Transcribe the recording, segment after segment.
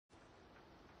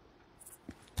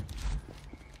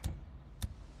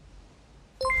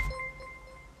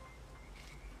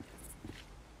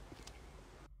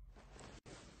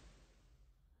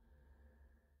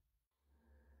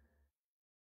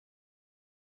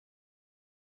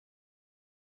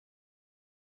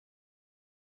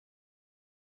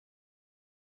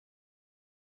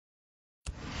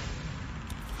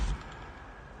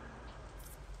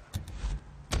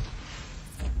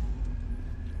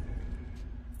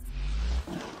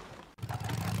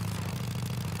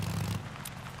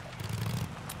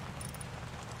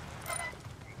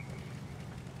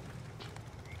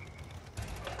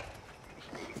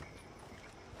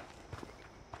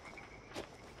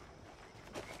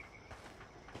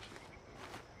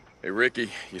Hey, Ricky,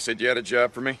 you said you had a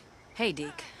job for me? Hey,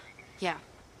 Deke. Yeah.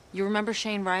 You remember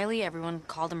Shane Riley? Everyone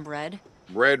called him Red?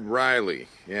 Red Riley.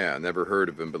 Yeah, never heard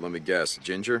of him, but let me guess.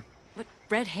 Ginger? What,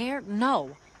 red hair?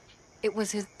 No. It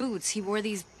was his boots. He wore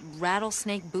these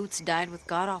rattlesnake boots dyed with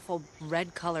god-awful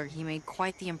red color. He made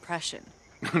quite the impression.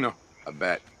 No, I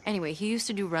bet. Anyway, he used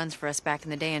to do runs for us back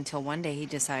in the day until one day he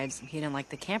decides he didn't like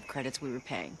the camp credits we were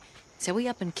paying. So he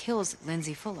up and kills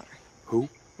Lindsay Fuller. Who?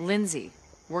 Lindsay.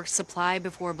 Worked supply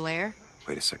before Blair.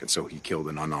 Wait a second, so he killed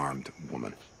an unarmed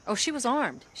woman. Oh, she was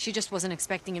armed. She just wasn't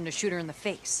expecting him to shoot her in the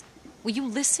face. Will you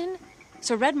listen?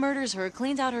 So Red murders her,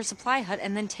 cleans out her supply hut,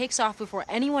 and then takes off before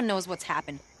anyone knows what's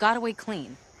happened. Got away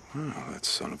clean. Oh, that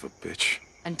son of a bitch.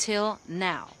 Until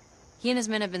now. He and his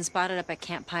men have been spotted up at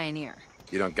Camp Pioneer.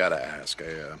 You don't gotta ask.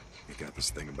 I got this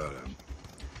thing about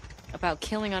About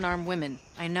killing unarmed women.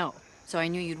 I know. So I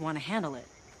knew you'd want to handle it.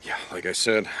 Yeah, like I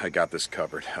said, I got this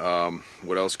covered.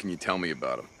 What else can you tell me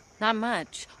about him? Not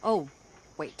much. Oh,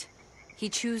 wait. He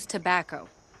chews tobacco.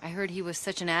 I heard he was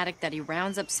such an addict that he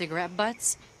rounds up cigarette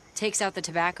butts, takes out the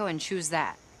tobacco, and chews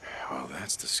that. Well,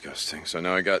 that's disgusting. So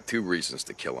now I got 2 reasons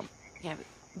to kill him. Yeah,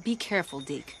 but be careful,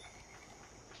 Deke.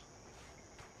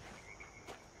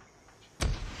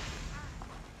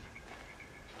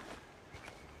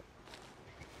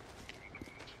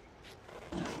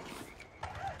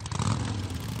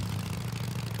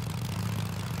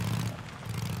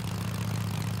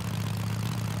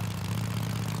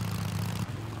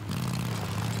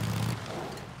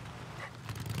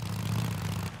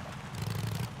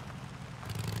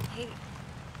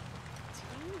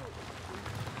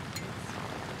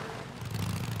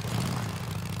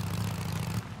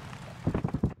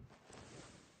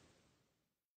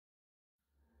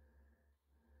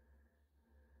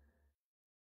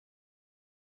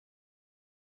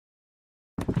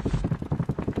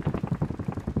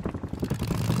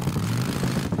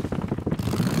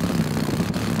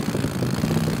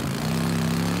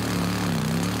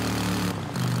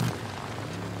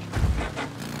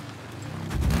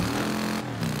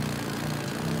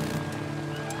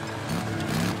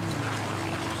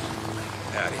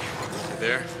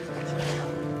 There?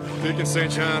 Deacon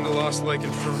St. John, the Lost Lake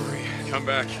Infirmary. Come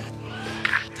back.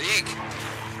 Deke!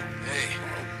 Hey,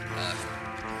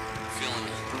 feeling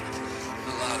a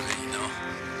lot of it, you know.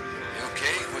 You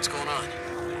okay? What's going on?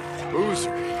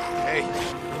 Boozer. Hey.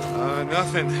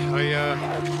 Nothing.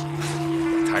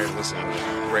 I'm tired of listening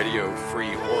to Radio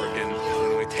Free Oregon.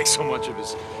 They take so much of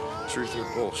his truth or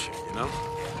bullshit, you know?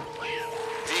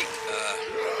 Deke,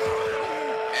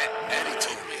 Addie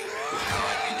told me how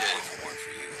I'd be dead if it weren't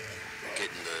for you.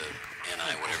 Getting the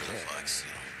NI, whatever the fuck's,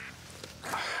 you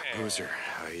know. Boozer,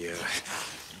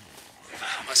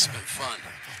 Must have been fun.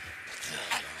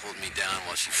 Holding me down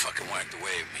while she fucking whacked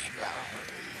away at me.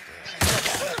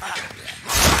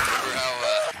 Remember how,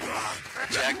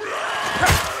 Jack...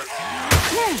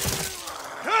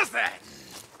 How's that?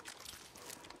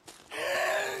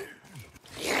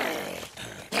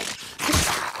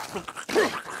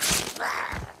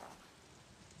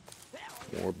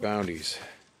 More bounties.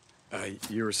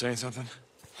 You were saying something?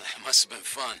 It must have been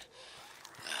fun.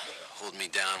 Holding me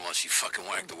down while she fucking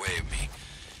whacked away at me.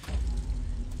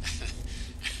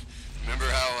 Remember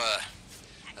how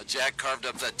Jack carved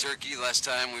up that turkey last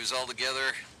time we was all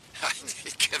together?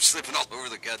 It kept slipping all over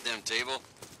the goddamn table.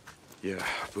 Yeah,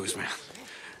 Booze Man.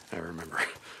 I remember.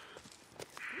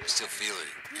 I still feel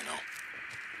it, you know.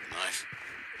 The knife.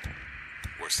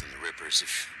 Worse than the Rippers.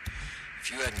 If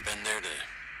you hadn't been there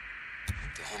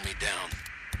to hold me down,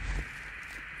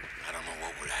 I don't know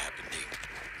what would have happened, Deke.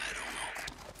 I don't know.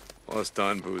 Well, it's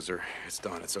done, Boozer. It's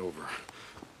done. It's over.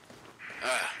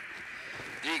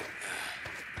 Deke,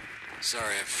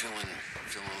 sorry, I'm feeling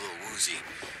a little woozy.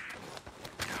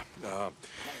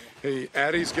 Hey,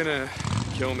 Addie's gonna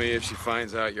kill me if she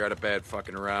finds out you're out of bed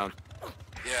fucking around.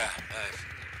 Yeah,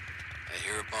 I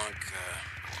hear a bunk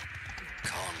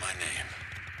calling my name.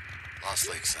 Lost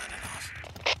Lake signing off.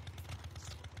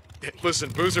 Hey,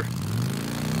 listen, Boozer.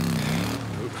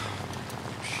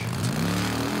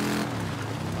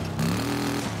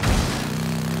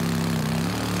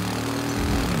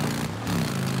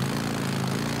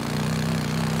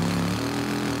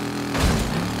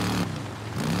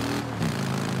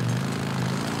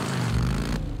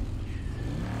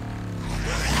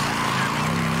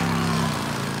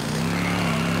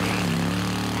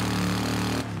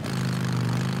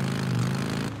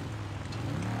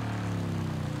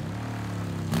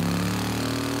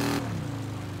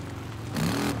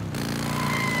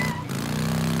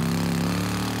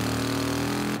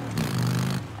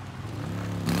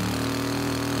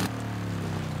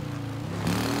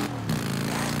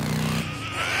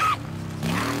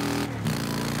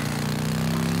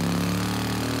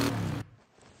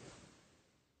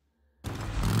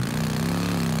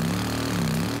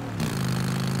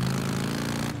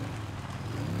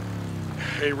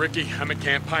 Hey, Ricky, I'm a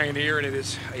camp pioneer, and it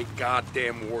is a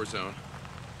goddamn war zone.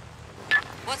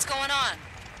 What's going on?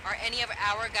 Are any of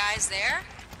our guys there?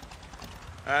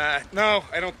 No,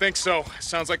 I don't think so.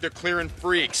 Sounds like they're clearing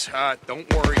freaks.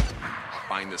 Don't worry. I'll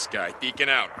find this guy. Deacon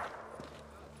out.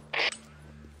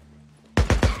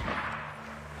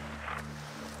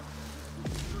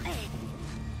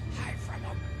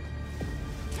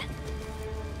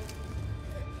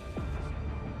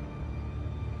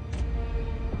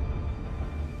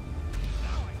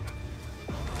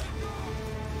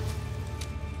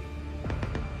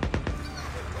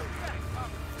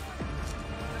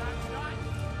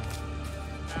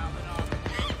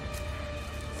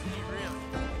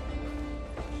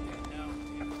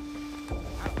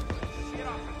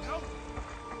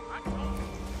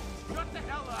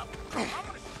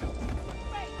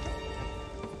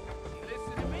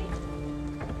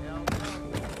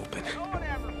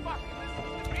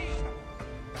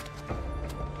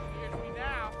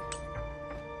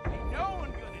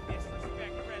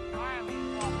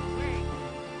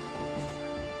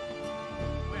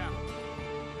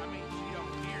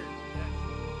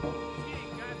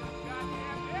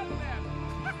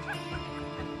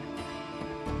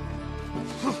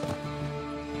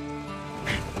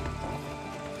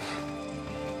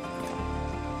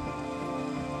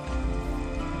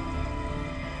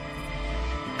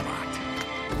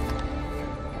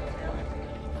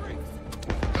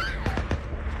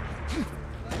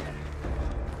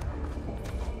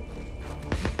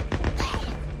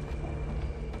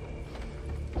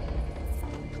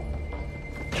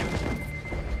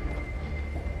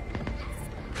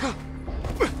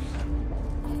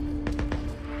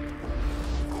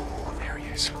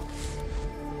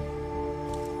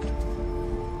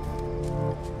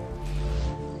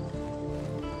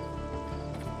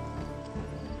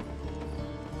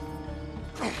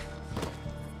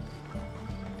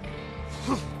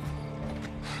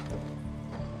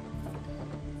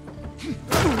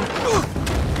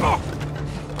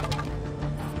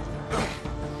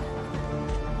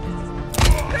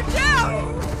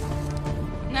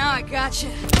 Now I gotcha.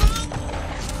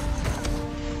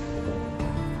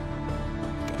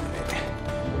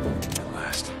 At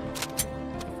last.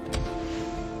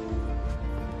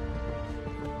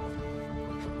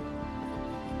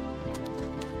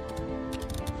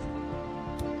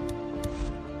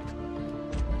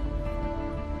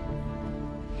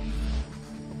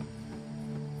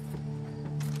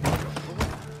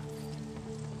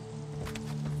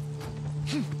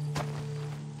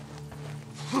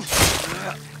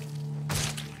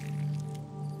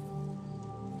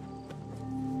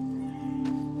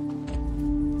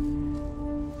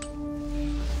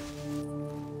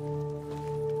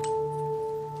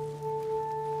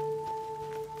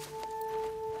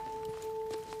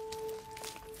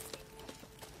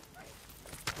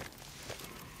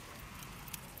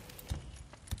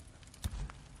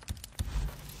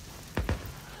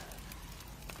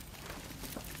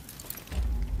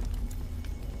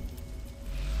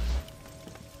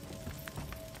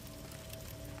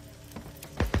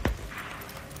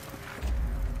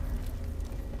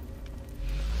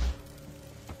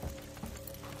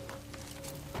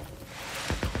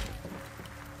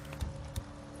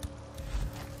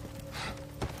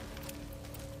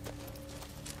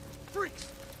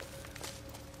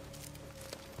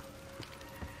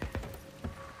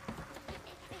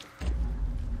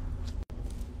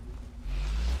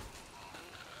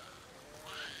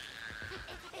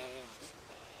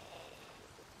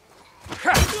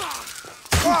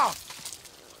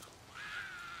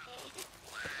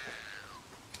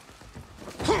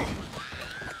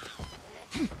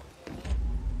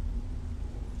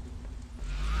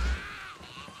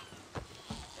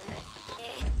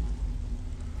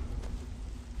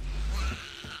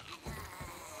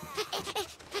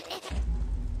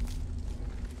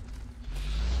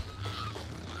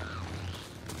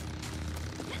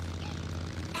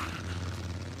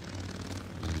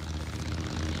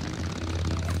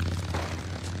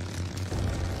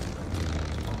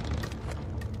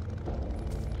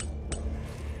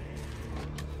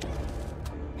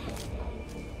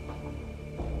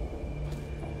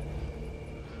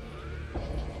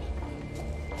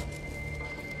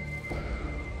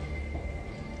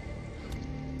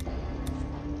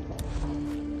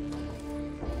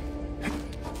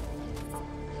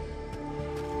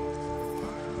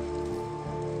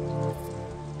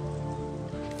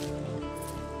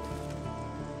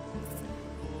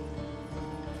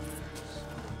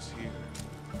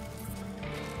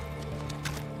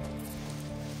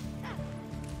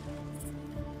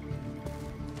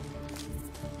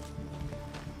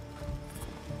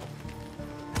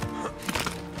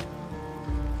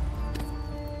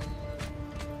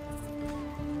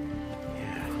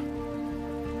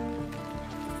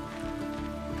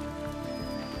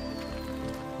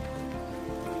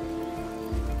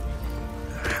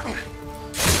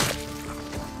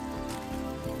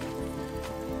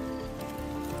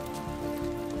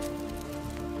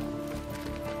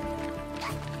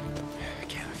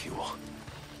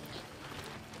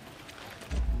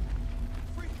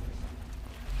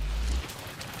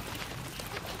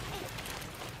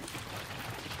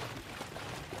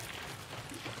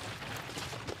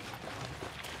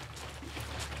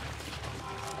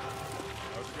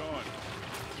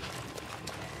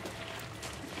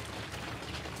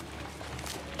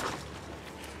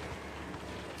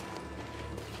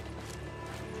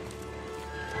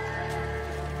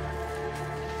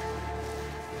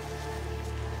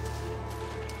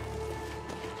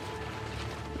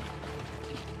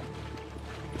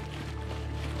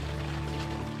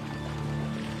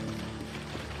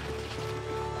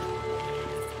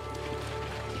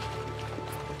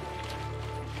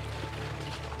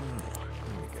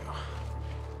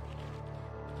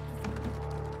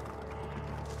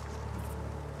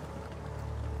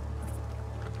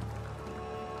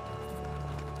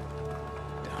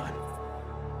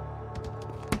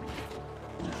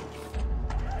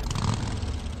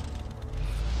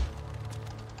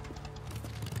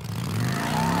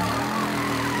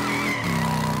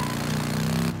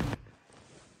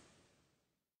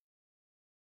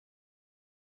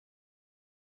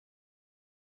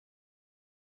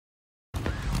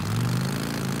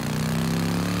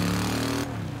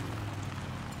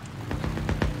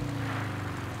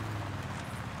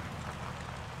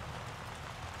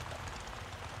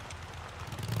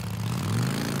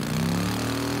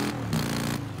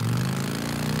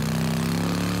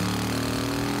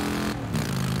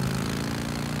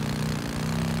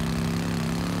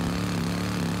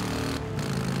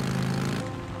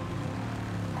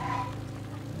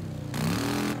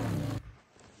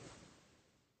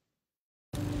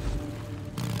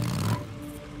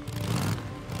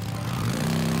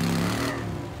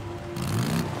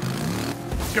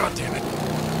 God damn it.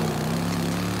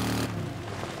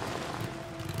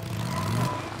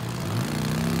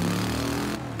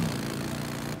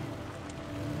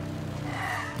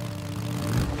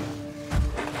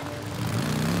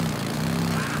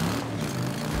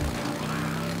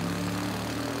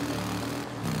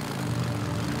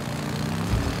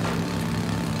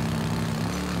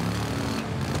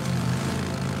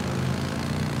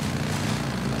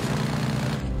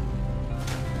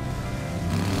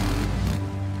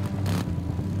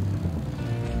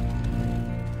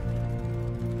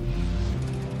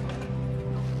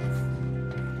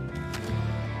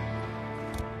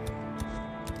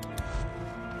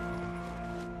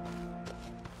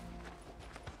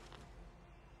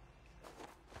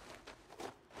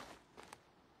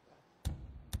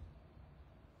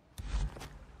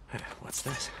 What's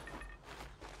this?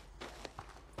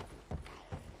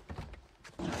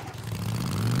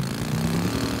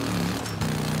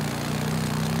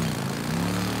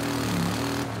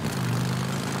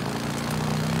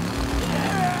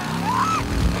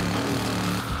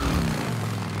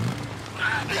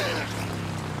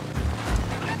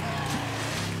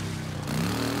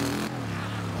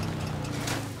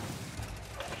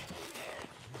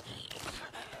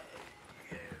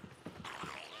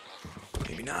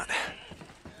 Maybe not.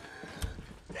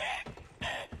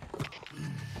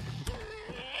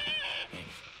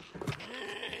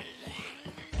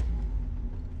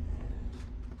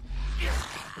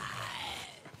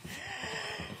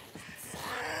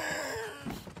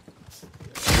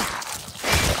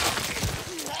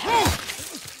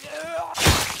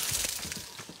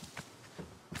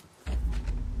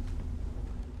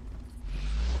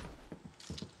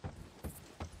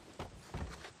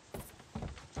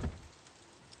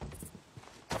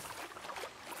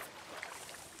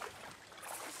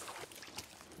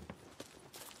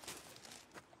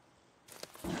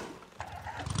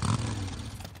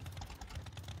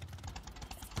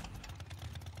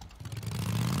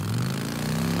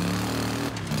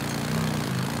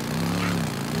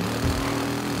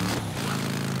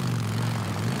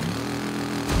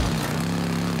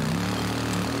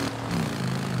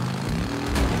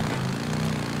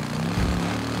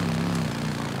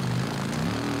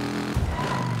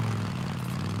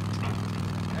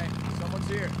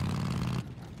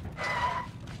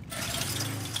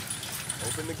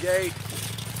 Open the gate.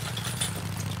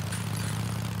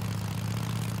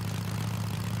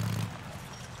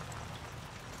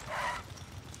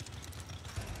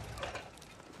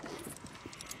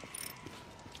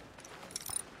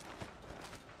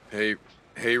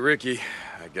 Hey, Ricky.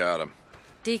 I got him.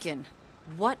 Deacon,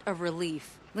 what a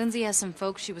relief. Lindsay has some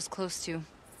folks she was close to.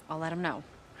 I'll let him know.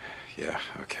 Yeah,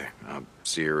 okay. I'll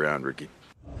see you around, Ricky.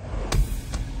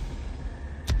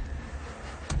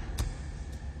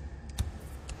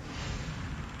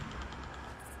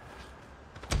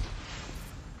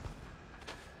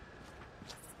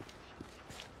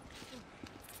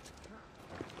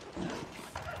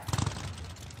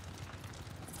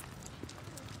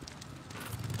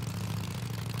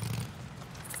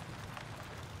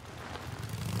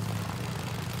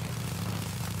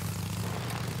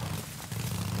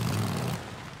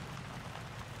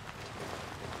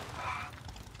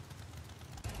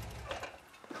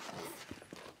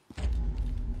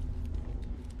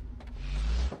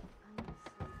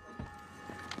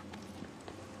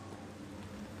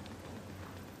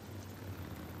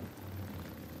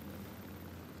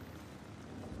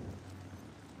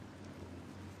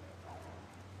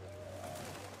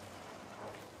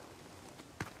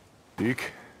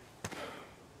 Deke,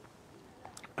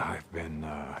 I've been,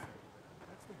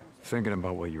 thinking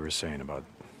about what you were saying about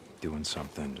doing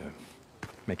something to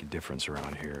make a difference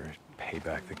around here, pay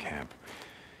back the camp.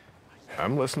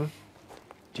 I'm listening.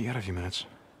 Do you got a few minutes?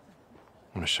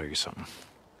 I want to show you something.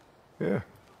 Yeah,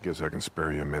 guess I can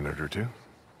spare you a minute or two.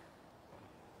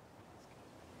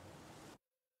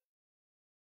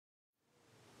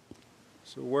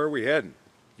 So where are we heading?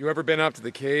 You ever been up to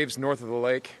the caves north of the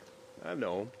lake? I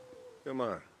know. Come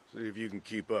on, see if you can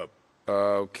keep up.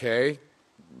 Okay,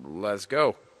 let's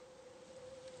go.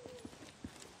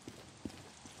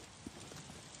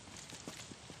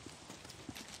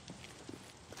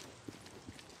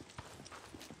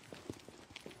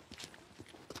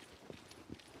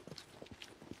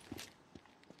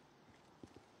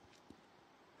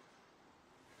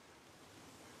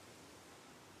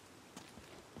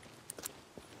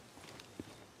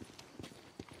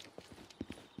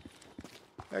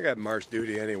 I got march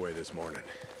duty anyway this morning.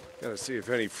 Gotta see if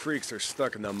any freaks are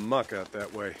stuck in the muck out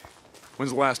that way.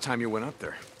 When's the last time you went up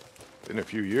there? Been a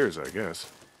few years, I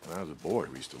guess. When I was a boy,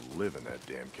 we used to live in that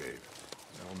damn cave.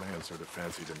 Old man sort of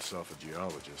fancied himself a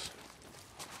geologist.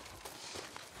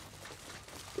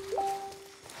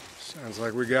 Sounds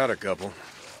like we got a couple.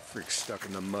 Freaks stuck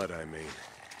in the mud, I mean.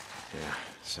 Yeah,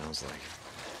 sounds like.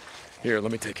 Here,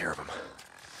 let me take care of him.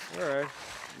 All right.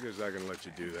 I guess I can let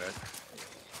you do that.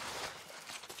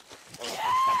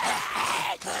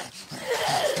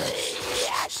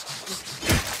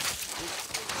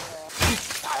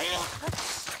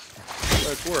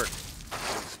 Let's work.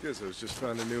 Schizo's just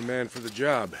found a new man for the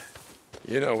job.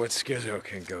 You know what Schizo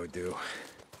can go do.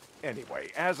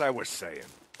 Anyway, as I was saying,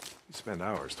 we spent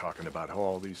hours talking about how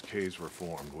all these caves were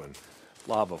formed when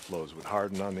lava flows would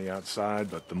harden on the outside,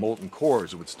 but the molten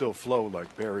cores would still flow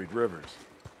like buried rivers.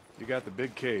 You got the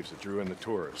big caves that drew in the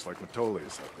tourists, like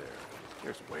Metolius up there.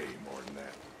 There's way more than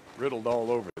that. Riddled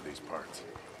all over these parts.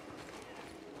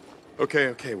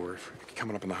 Okay, we're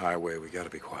coming up on the highway. We gotta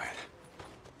be quiet.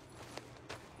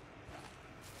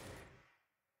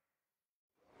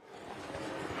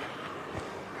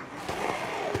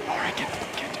 All right, get down.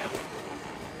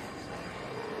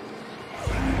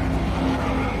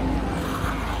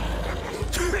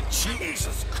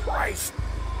 Jesus Christ!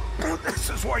 This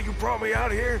is why you brought me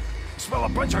out here? Smell a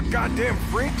bunch of goddamn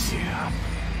freaks? Yeah.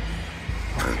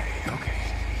 Okay.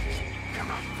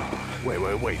 Come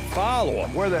on. Wait. Follow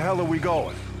him. Where the hell are we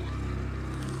going?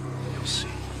 You'll see.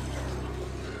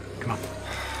 Come on.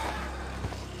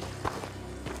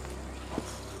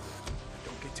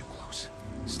 Don't get too close.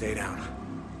 Stay down.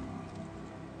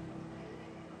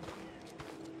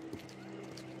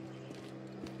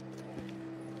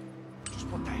 Just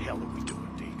what the hell are we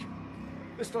doing, Deke?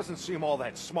 This doesn't seem all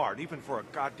that smart, even for a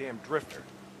goddamn drifter.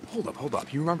 Hold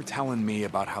up. You remember telling me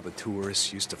about how the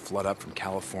tourists used to flood up from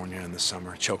California in the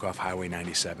summer, choke off Highway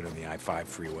 97 and the I-5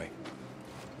 freeway?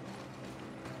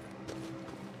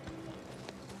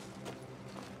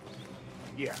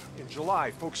 Yeah, in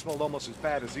July, folks smelled almost as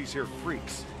bad as these here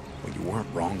freaks. Well, you weren't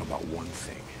wrong about one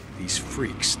thing. These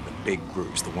freaks, the big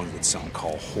groups, the ones that some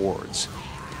call hordes,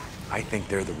 I think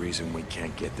they're the reason we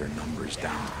can't get their numbers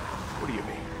down. What do you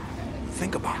mean?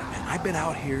 Think about it, man. I've been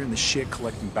out here in the shit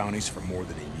collecting bounties for more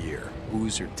than a year.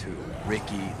 Boozer, too.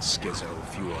 Ricky, Schizo, a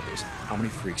few others. How many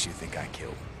freaks you think I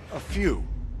killed? A few.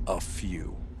 A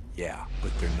few. Yeah,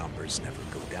 but their numbers never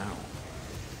go down.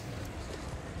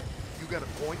 You got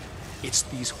a point? It's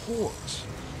these hordes.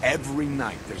 Every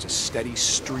night, there's a steady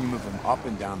stream of them up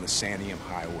and down the Santiam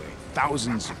Highway.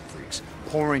 Thousands of freaks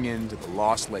pouring into the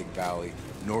Lost Lake Valley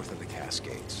north of the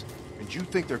Cascades. And you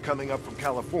think they're coming up from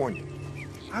California?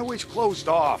 Highway's closed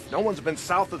off. No one's been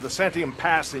south of the Santiam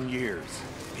Pass in years.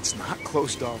 It's not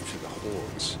closed off to the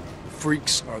hordes.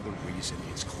 Freaks are the reason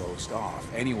it's closed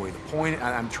off. Anyway, the point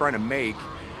I'm trying to make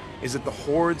is that the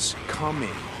hordes come in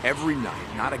every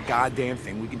night. Not a goddamn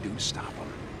thing we can do to stop them.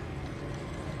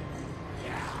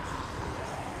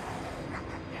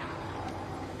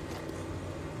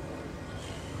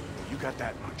 You got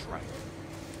that much right.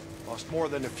 Lost more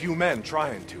than a few men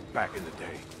trying to back in the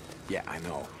day. Yeah, I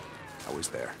know. I was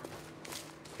there.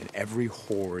 And every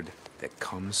horde that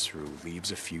comes through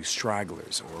leaves a few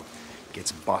stragglers or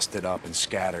gets busted up and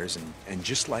scatters, and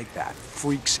just like that,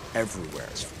 freaks everywhere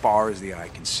as far as the eye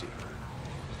can see.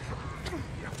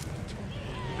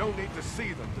 You don't need to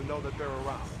see them to know that they're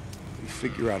around. We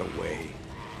figure out a way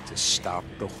to stop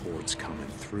the hordes coming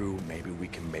through. Maybe we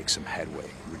can make some headway,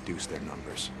 reduce their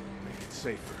numbers. Make it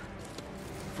safer.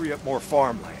 Free up more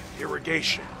farmland,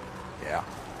 irrigation. Yeah.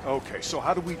 Okay, so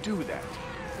how do we do that?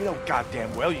 You know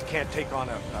goddamn well you can't take on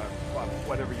a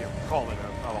whatever you call it,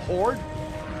 a horde?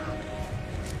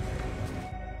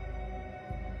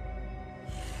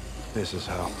 This is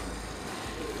how.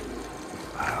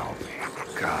 Oh,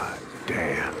 god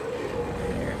damn.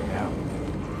 Yeah.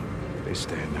 They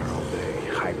stay in there all day,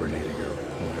 hibernating or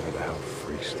whatever the hell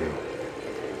freaks do.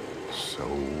 So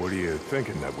what are you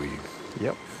thinking that we...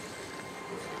 Yep.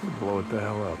 Blow it the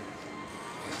hell up.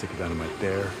 Stick it dynamite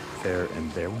there,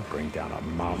 and there. We bring down a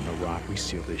mountain of rock. We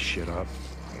seal this shit up.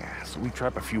 Yeah, so we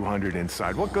trap a few hundred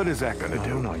inside. What good is that gonna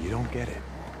do? No, you don't get it.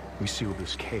 We seal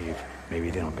this cave.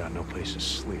 Maybe they don't got no place to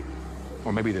sleep.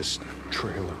 Or maybe this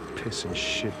trail of piss and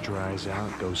shit dries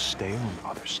out, goes stale, and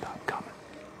others stop coming.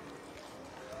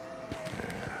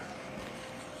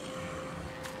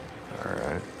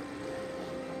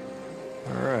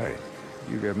 All right.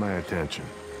 You get my attention.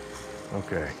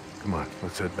 Okay, come on,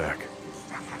 let's head back.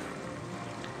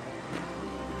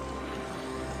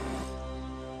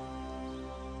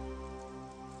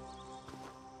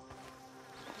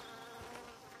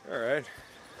 All right.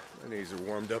 My knees are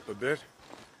warmed up a bit.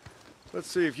 Let's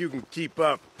see if you can keep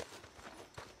up.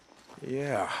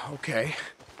 Yeah, okay.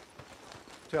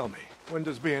 Tell me, When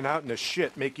does being out in the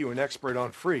shit make you an expert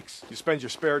on freaks? You spend your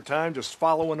spare time just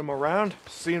following them around,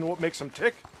 seeing what makes them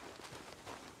tick?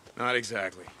 Not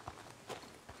exactly.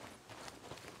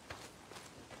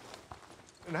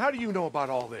 And how do you know about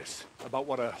all this? About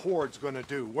what a horde's gonna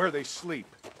do, where they sleep?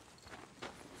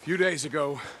 A few days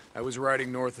ago, I was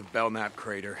riding north of Belknap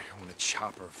Crater when a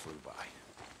chopper flew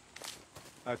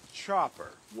by. A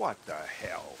chopper? What the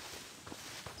hell?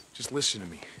 Just listen to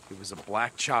me. It was a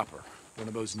black chopper. One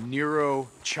of those Nero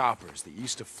choppers that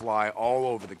used to fly all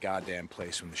over the goddamn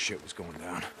place when the shit was going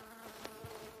down.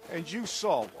 And you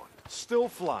saw one, still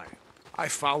flying. I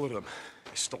followed them.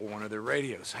 I stole one of their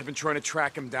radios. I've been trying to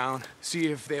track them down, see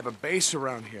if they have a base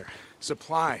around here.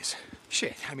 Supplies.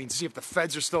 Shit, I mean, see if the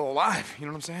feds are still alive, you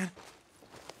know what I'm saying?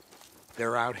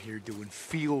 They're out here doing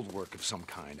field work of some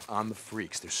kind on the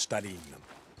freaks. They're studying them.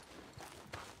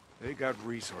 They got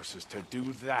resources to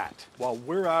do that, while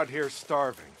we're out here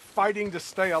starving, fighting to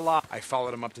stay alive. I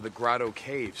followed them up to the Grotto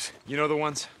Caves. You know the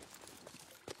ones?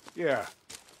 Yeah.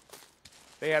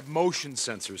 They had motion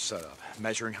sensors set up,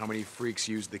 measuring how many freaks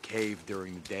used the cave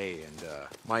during the day, and,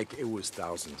 Mike, it was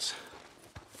thousands.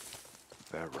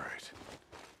 That right.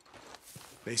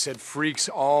 They said freaks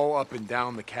all up and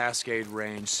down the Cascade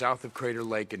Range, south of Crater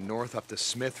Lake and north up to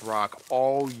Smith Rock,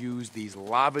 all used these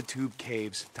lava tube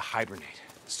caves to hibernate.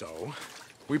 So,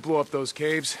 we blow up those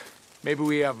caves, maybe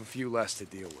we have a few less to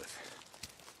deal with.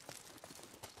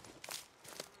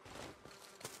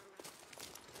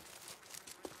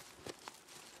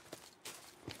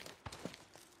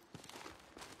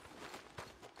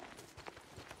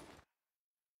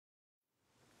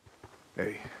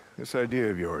 Hey, this idea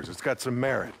of yours, it's got some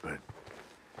merit, but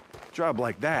a job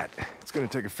like that, it's gonna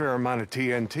take a fair amount of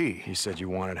TNT. You said you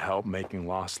wanted help making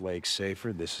Lost Lake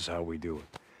safer. This is how we do it.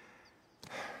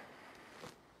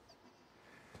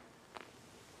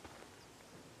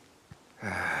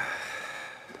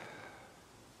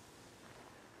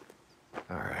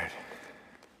 All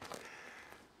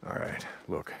right,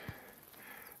 look.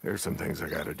 There's some things I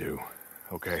gotta do,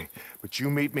 okay? But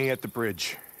you meet me at the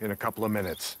bridge in a couple of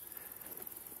minutes.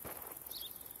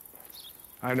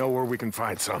 I know where we can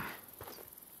find some.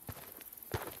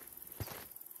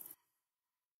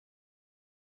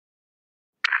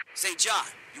 St. John,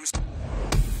 you was...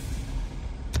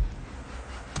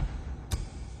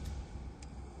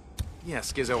 Yeah,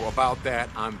 Skizzo, about that,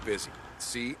 I'm busy.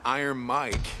 See, Iron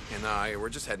Mike and I, we're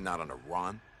just heading out on a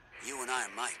run. You and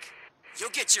Iron Mike, you'll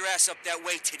get your ass up that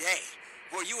way today,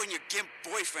 or you and your gimp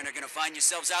boyfriend are gonna find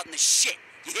yourselves out in the shit.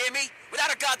 You hear me?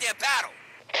 Without a goddamn paddle.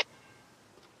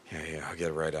 Yeah, I'll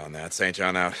get right on that. St.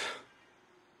 John out.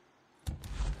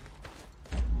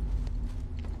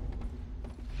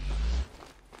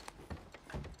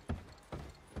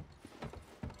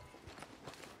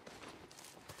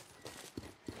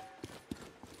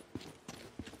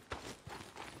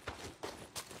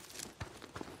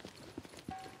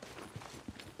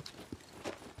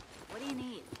 What do you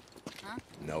need? Huh?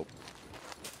 Nope.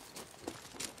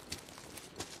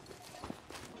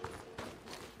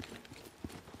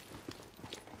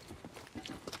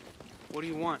 What do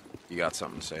you want? You got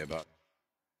something to say about it?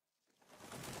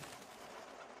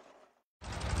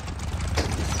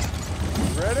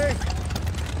 Ready?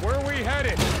 Where are we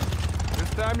headed? This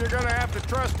time you're gonna have to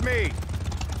trust me.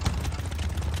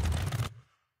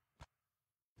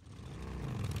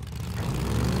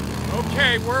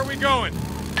 Okay, where are we going?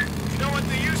 You know what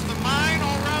they used to mine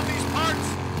all around these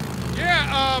parts?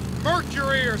 Yeah,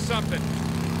 mercury or something.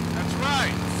 That's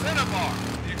right, cinnabar.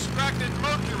 The extracted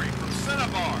mercury from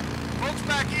cinnabar. Folks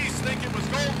back east think it was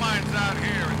gold mines out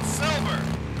here and silver.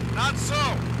 Not so.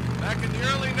 Back in the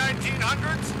early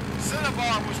 1900s,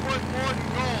 cinnabar was worth more than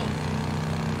gold.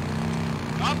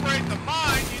 To operate the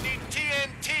mine, you need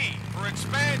TNT for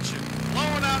expansion,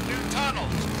 blowing out new tunnels,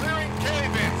 clearing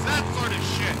cave-ins, that sort of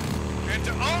shit. And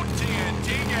to own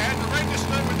TNT, you had to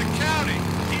register with the county,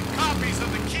 keep copies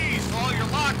of the keys to all your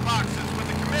lockboxes with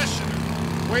the commissioner.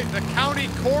 Wait, the county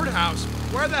courthouse?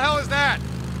 Where the hell is that?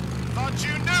 Thought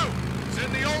you knew. It's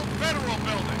in the old federal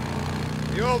building.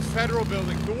 The old federal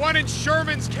building. The one in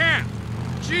Sherman's camp.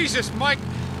 Jesus, Mike,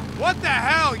 what the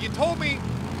hell? You told me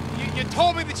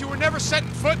that you were never setting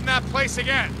foot in that place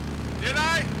again. Did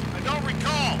I? I don't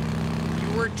recall.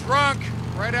 You were drunk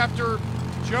right after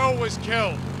Joe was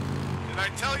killed. Did I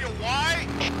tell you why?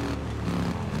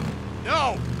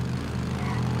 No.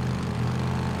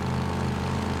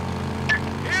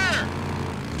 Here!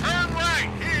 Turn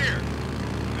right, here!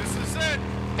 This is it.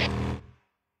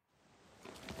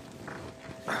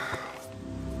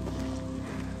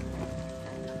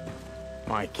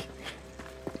 Mike,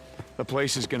 the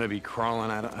place is gonna be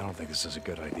crawling. I don't think this is a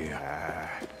good idea.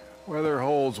 Where there are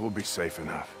holes, we'll be safe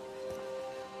enough.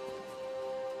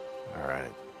 All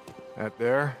right. That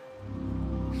there?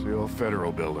 It's the old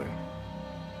federal building.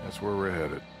 That's where we're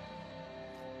headed.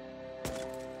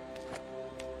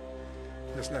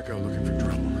 Let's not go looking for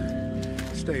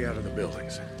trouble. Stay out of the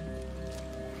buildings.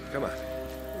 Come on.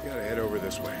 We gotta head over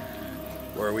this way.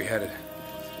 Where are we headed?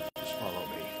 Just follow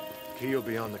me. Key will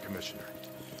be on the commissioner.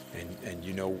 And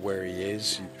you know where he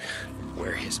is?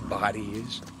 Where his body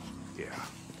is? Yeah,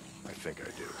 I think I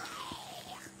do.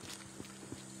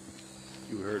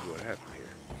 You heard what happened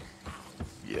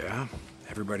here. Yeah.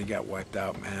 Everybody got wiped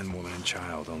out, man, woman, and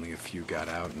child. Only a few got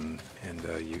out, and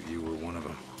you were one of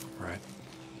them, right?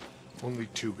 Only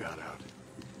 2 got out.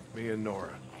 Me and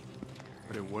Nora.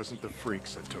 But it wasn't the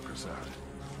freaks that took us out.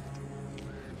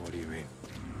 What do you mean?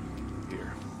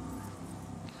 Here.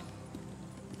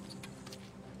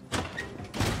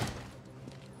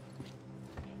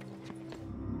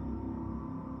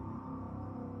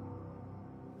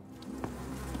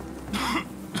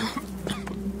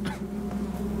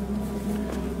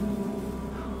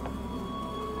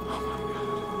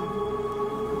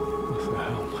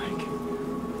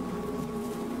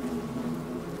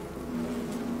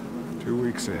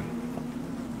 In.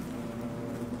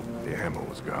 The ammo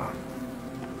was gone.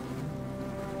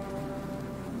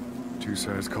 2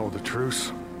 sides called a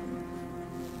truce.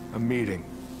 A meeting.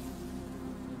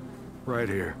 Right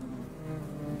here.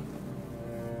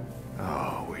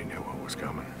 Oh, we knew what was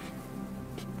coming.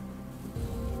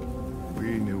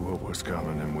 We knew what was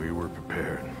coming and we were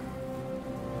prepared.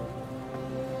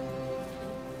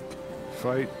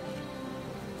 Fight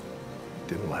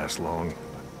didn't last long.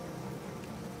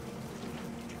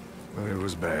 But it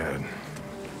was bad.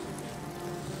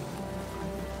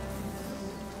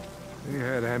 They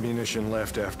had ammunition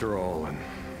left after all, and...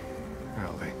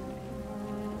 hell,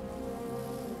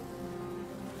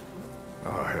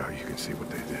 oh, hell, you can see what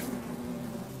they did.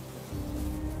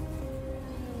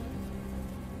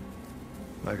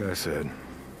 Like I said,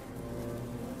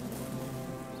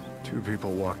 2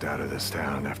 people walked out of this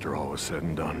town after all was said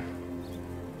and done.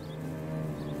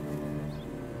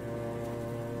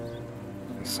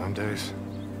 Some days,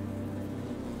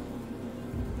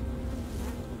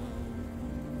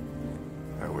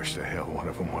 I wish the hell one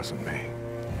of them wasn't me.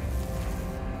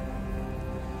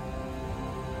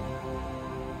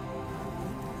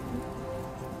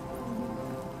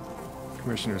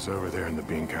 Commissioner's over there in the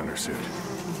bean counter suit.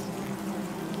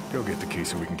 Go get the key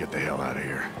so we can get the hell out of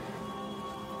here.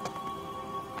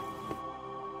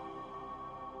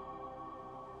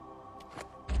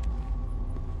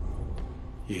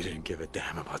 You didn't give a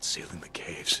damn about sealing the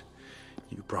caves.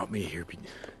 You brought me here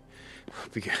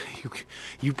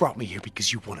you brought me here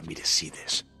because you wanted me to see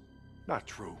this. Not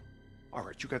true. All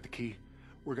right, you got the key.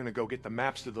 We're gonna go get the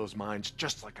maps to those mines,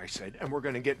 just like I said, and we're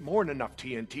gonna get more than enough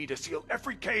TNT to seal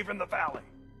every cave in the valley.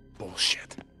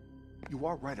 Bullshit. You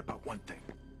are right about one thing.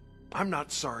 I'm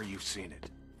not sorry you've seen it.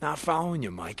 Not following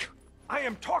you, Mike. I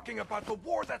am talking about the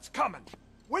war that's coming.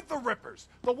 With the Rippers,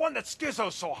 the one that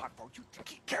Skizzo's so hot for. You think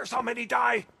he cares how many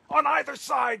die? On either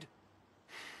side?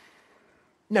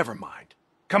 Never mind.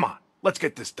 Come on, let's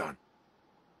get this done.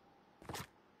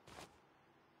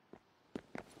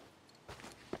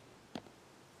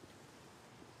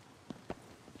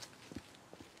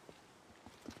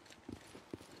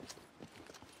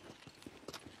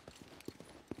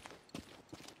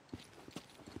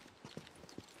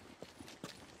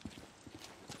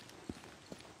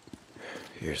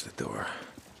 Here's the door.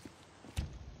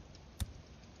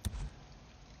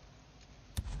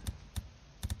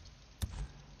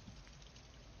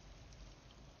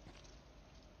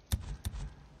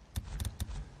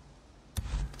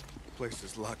 Place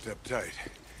is locked up tight.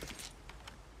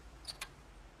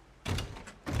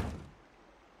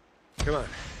 Come on.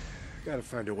 Gotta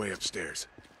find a way upstairs.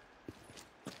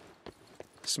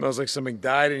 Smells like something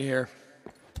died in here.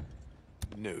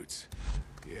 Newts.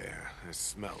 Yeah, I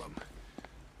smell them.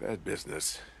 Bad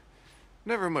business.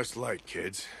 Never much liked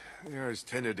kids. They always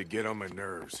tended to get on my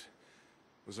nerves.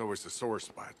 Was always a sore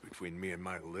spot between me and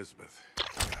my Elizabeth.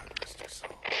 God rest her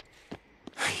soul.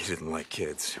 You didn't like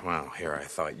kids. Wow, here I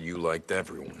thought you liked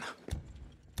everyone.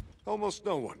 Almost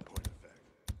no one, point of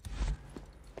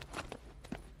fact.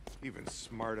 Even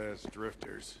smart-ass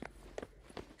drifters.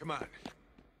 Come on.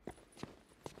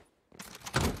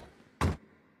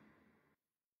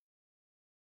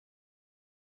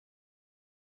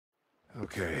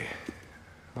 Okay.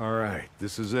 All right,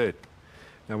 this is it.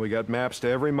 Now we got maps to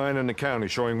every mine in the county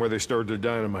showing where they stored their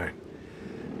dynamite.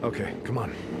 Okay, come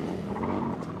on.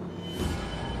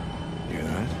 Hear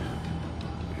that?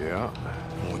 Yeah.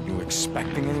 Weren't you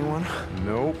expecting anyone?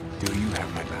 Nope. Do you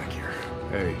have my back here?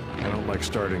 Hey, I don't like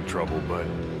starting trouble, but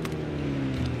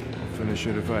I'll finish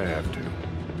it if I have to.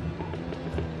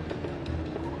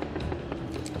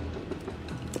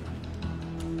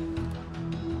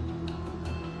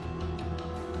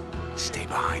 Stay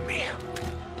behind me.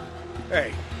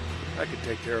 Hey, I can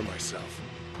take care of myself.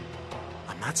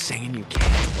 I'm not saying you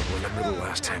can't, but remember the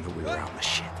last time that we were out in the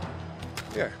shit.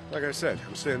 Yeah, like I said,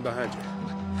 I'm staying behind you.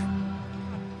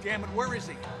 Damn it, where is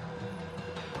he?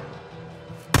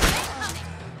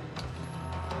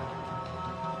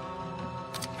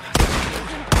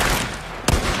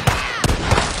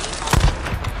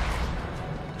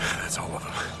 That's all of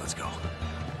them. Let's go.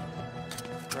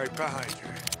 Right behind you.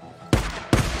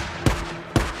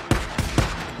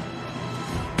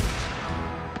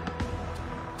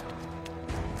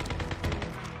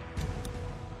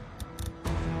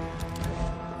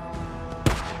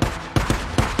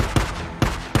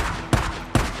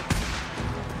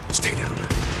 Stay down.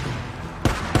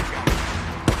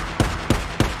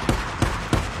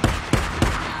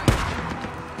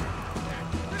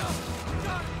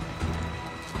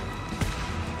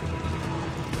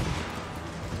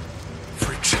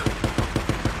 Freaks.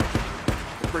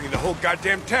 They're bringing the whole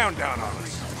goddamn town down on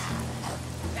us.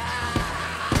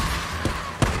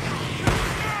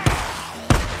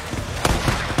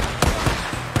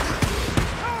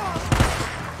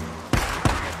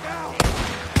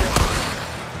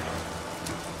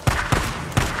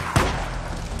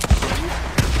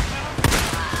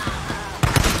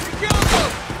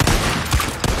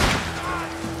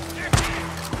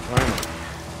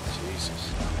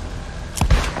 Jesus.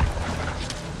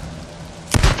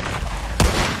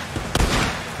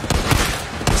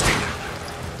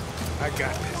 I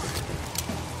got this.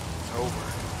 It's over.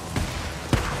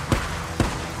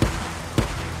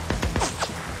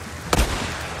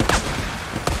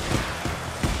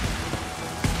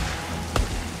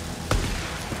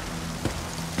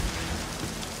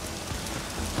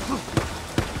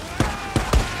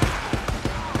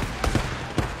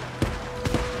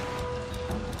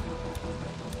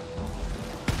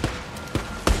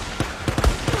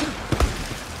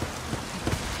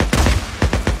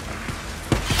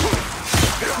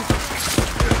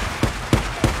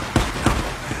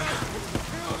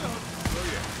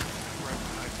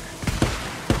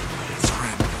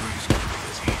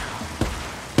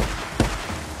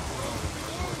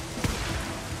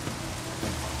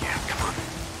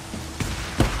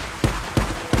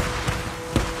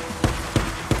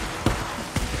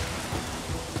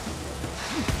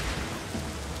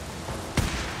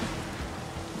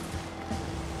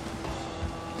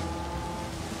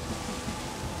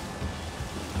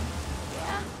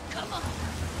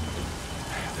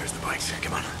 There's the bikes.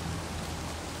 Come on.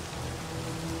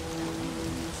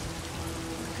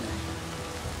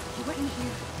 You were in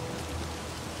here.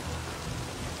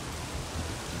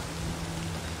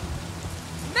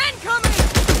 Men coming!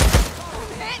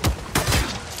 Men!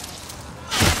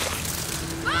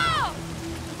 Oh!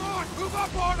 Come on, move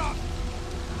up on us!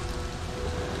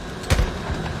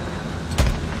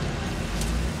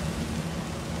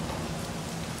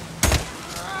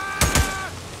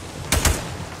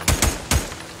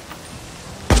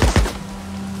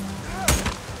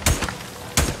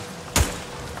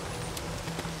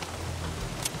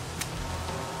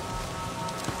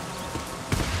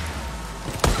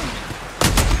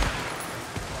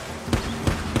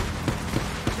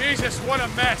 Jesus, what a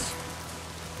mess.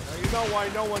 Now you know why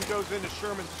no one goes into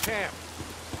Sherman's camp.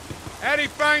 Addie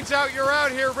finds out you're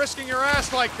out here risking your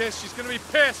ass like this, she's gonna be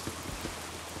pissed.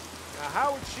 Now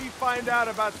how would she find out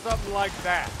about something like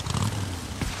that?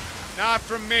 Not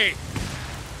from me.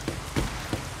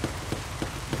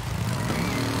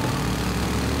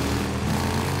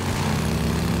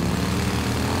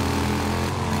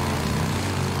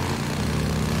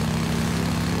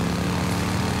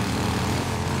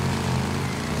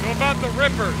 So about the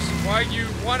Rippers, why you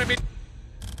wanted me...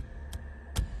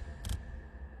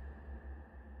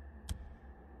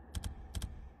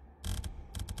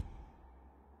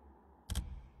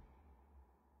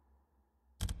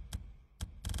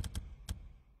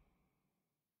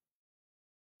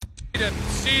 to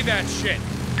see that shit.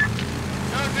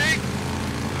 No, Deke.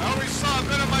 I always saw a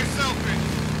bit of myself in you,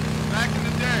 back in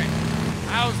the day.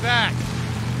 How's that?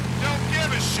 Don't give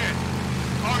a shit.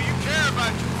 Oh, you care about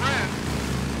your friend.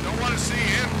 Don't want to see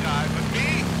him die, but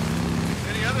me?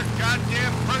 Any other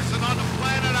goddamn person on the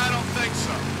planet? I don't think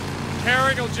so.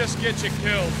 Caring will just get you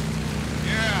killed.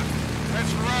 Yeah,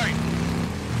 that's right.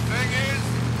 Thing is,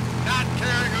 not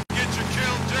caring will get you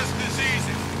killed just as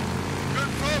easy. Good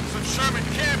folks of Sherman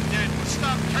Camp did would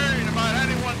stop caring about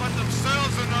anyone but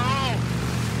themselves and their own.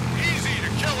 Easy to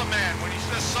kill a man when he's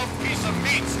just some piece of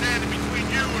meat standing between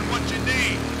you and what you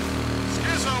need.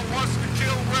 Skizzo wants to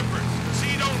kill rippers because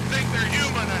he don't think they're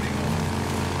human anymore.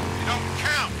 They don't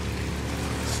count.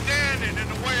 He's standing in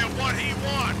the way of what he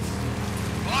wants.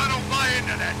 Well, I don't buy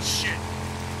into that shit.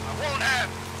 I won't have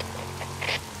it.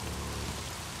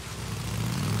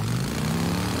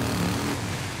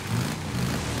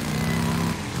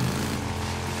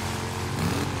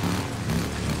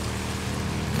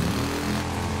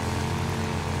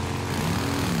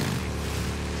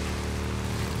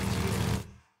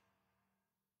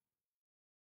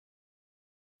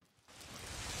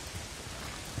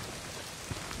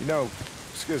 You know,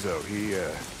 Skizzo, he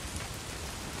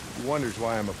wonders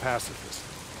why I'm a pacifist.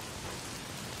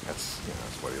 That's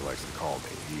what he likes to call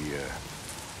me.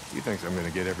 He thinks I'm gonna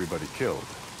get everybody killed.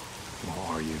 Well,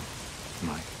 are you,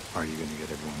 Mike? Are you gonna get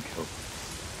everyone killed?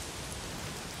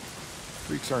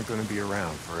 Freaks aren't gonna be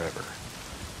around forever.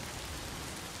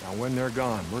 Now, when they're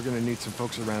gone, we're gonna need some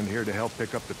folks around here to help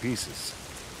pick up the pieces.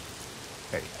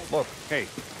 Hey, look, hey.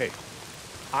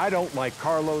 I don't like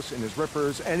Carlos and his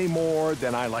rippers any more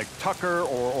than I like Tucker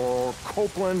or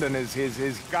Copeland and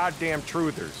his goddamn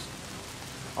truthers.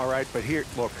 All right, but here's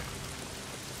the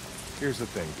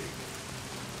thing, Deacon.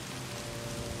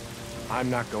 I'm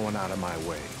not going out of my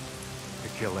way to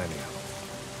kill any of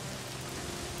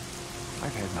them.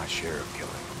 I've had my share of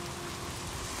killing.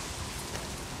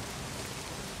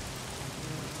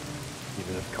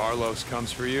 Even if Carlos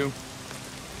comes for you?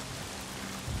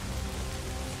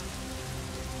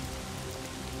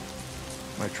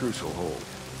 My truce will hold.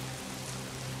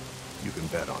 You can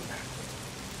bet on that.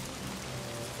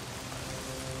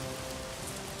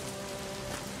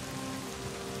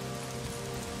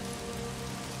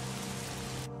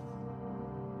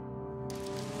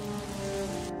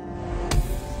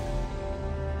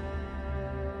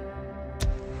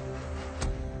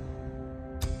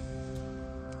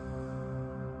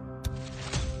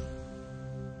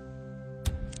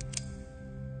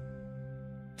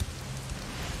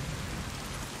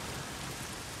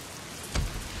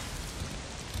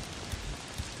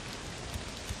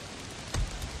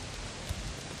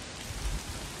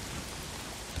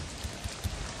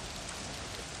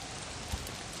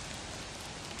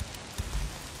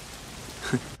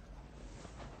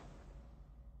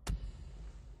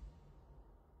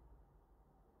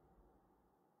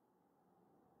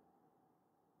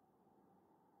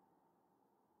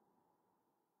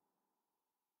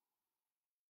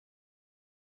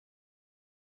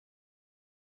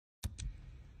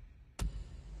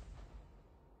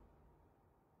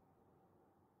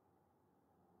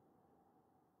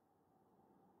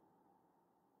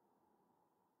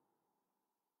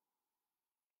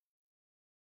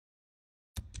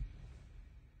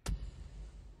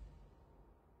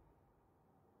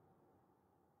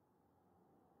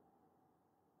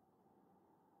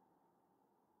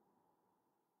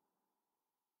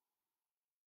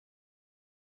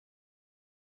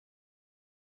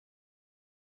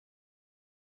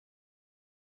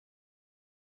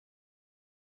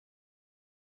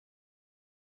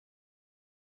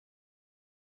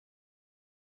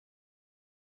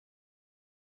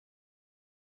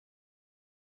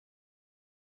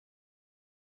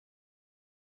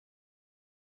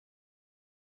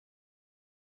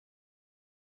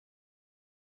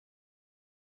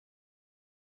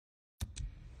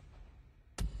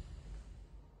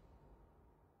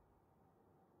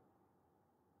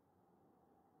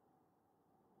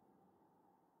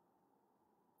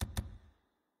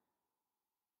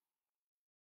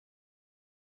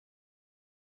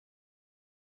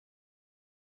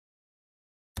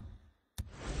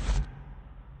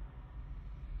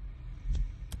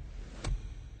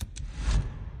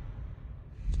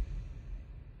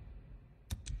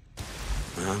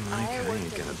 Well, Mike, I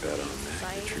ain't gonna bet on that.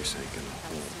 The truce ain't gonna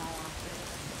hold.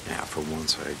 Now, for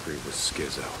once, I agree with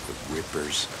Skizzo. The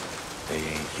Rippers, they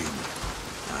ain't human.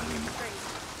 Not anymore.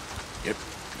 Yep,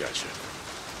 gotcha.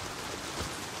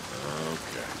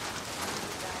 Okay.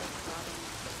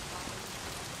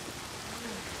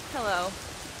 Hello.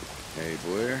 Hey,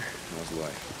 Blair, how's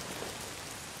life?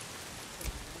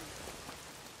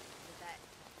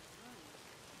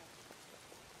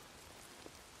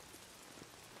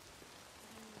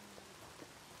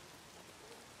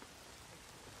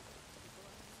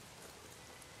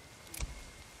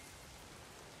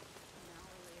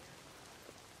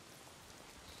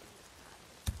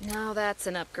 Now that's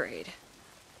an upgrade.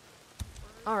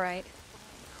 All right.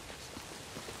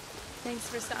 Thanks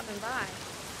for stopping by.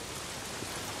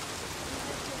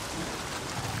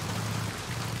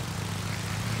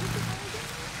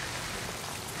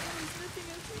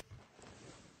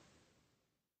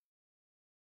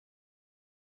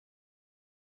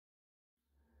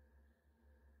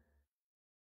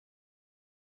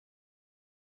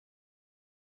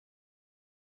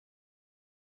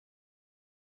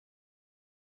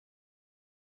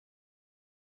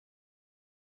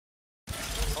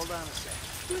 Hold on a sec.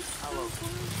 I'll open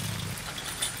it.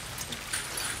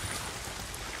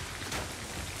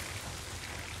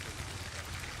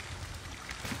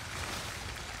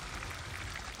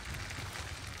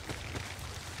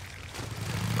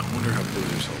 I wonder how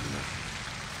Boozer's holding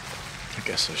up. I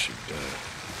guess I should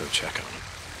go check on him.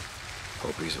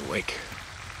 Hope he's awake.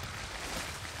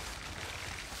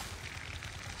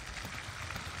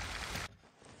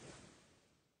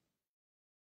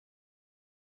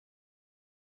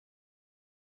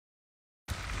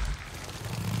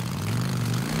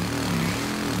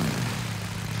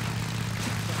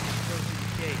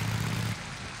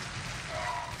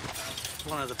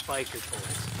 One of the biker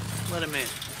boys. Let him in.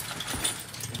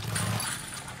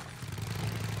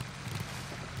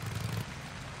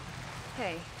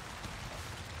 Hey.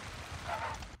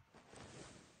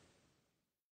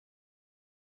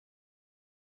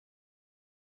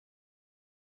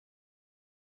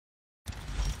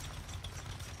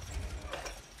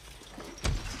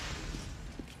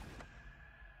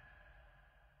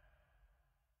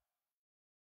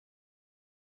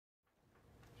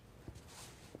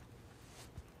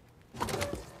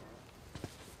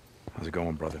 How's it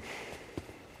going, brother?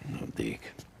 No,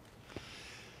 Deke.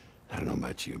 I don't know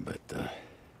about you, but,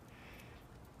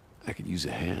 I could use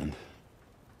a hand.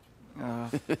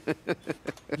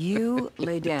 You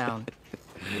lay down.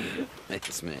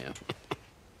 Yes, ma'am.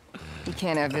 We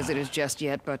can't have visitors just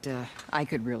yet, but I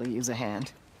could really use a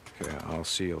hand. Okay, I'll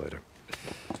see you later.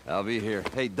 I'll be here.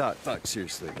 Hey, Doc,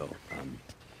 seriously, though.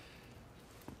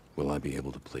 Will I be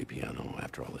able to play piano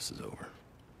after all this is over?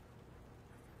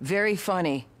 Very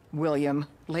funny, William.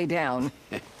 Lay down.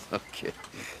 Okay.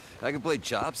 I could play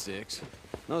chopsticks.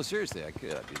 No, seriously, I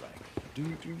could. I'd be like...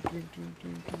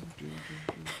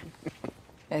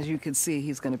 As you can see,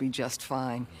 he's going to be just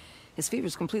fine. His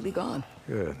fever's completely gone.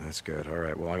 Good, that's good. All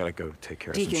right, well, I gotta go take care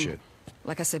of Deacon, some shit.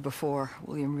 like I said before,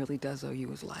 William really does owe you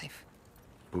his life.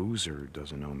 Boozer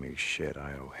doesn't owe me shit.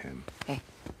 I owe him. Hey,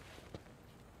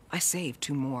 I saved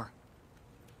 2 more.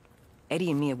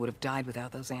 Eddie and Mia would have died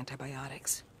without those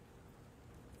antibiotics.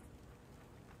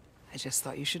 I just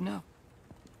thought you should know.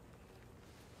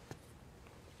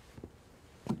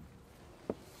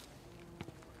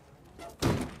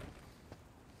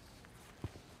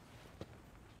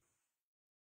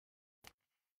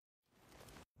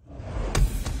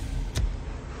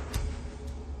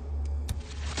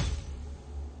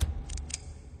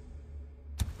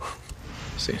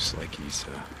 Seems like he's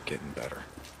getting better.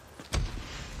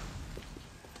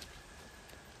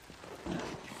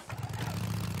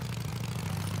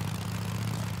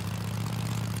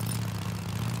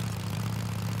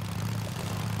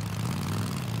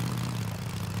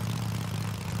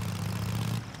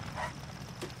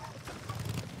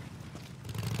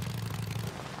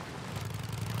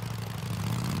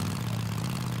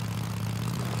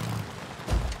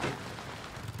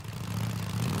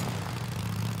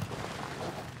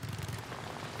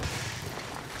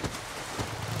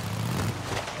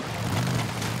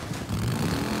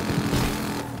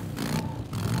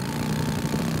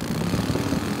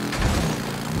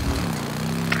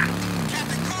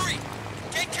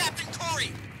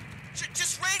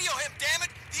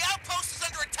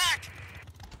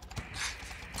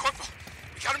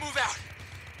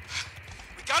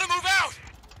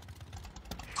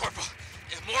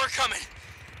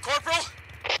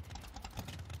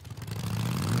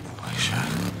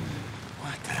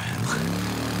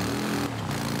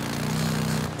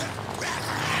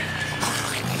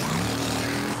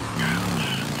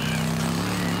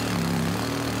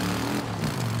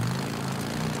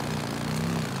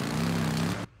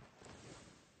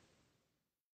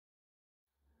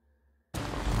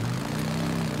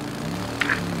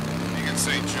 Deacon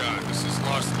St. John, this is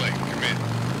Lost Lake. Come in.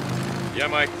 Yeah,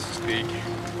 Mike, this is Deke.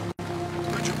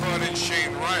 Heard you brought in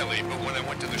Shane Riley, but when I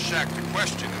went to the shack to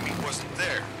question him, he wasn't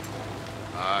there.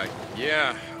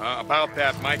 Yeah, about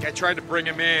that, Mike. I tried to bring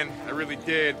him in. I really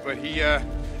did, but he,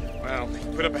 well,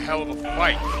 he put up a hell of a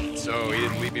fight. So he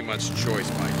didn't leave me much choice,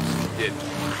 Mike. He did. Remember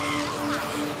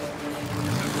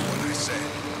what I said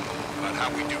about how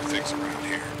we do things around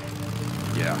here.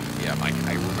 Yeah, Mike,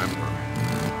 I remember.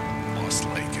 Lost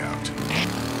Lake out.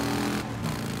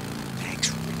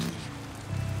 Thanks, Ricky.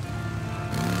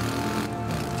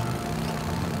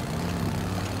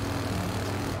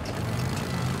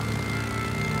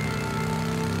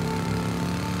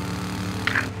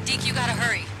 Deke, you gotta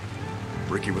hurry.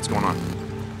 Ricky, what's going on?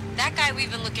 That guy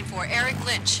we've been looking for, Eric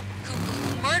Lynch, who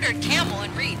murdered Camel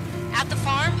and Reed at the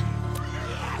farm.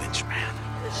 Lynch, man.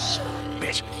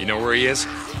 Bitch. You know where he is?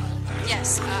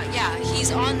 Yes, yeah,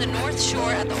 he's on the north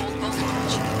shore at the old boat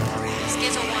launch.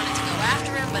 Skizzo wanted to go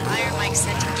after him, but Iron Mike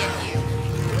said to get you.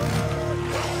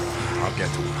 I'll get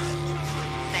to him.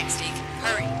 Thanks, Deke.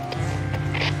 Hurry.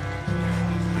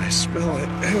 I smell it.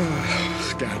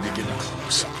 It's gotta be getting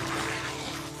close.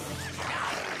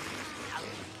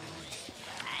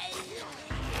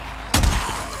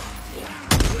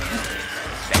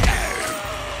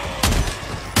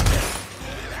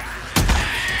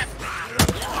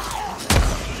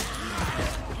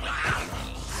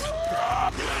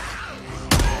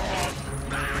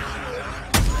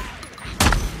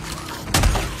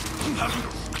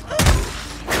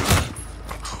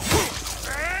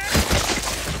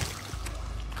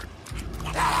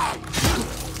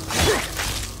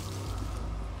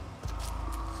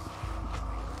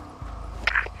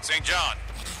 St. John.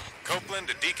 Copeland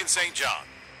to Deacon St. John.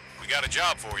 We got a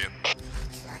job for you.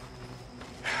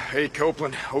 Hey,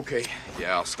 Copeland. Okay.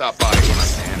 Yeah, I'll stop by when I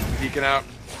can. Deacon out.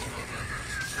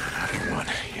 Another one.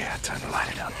 Yeah, time to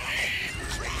light it up.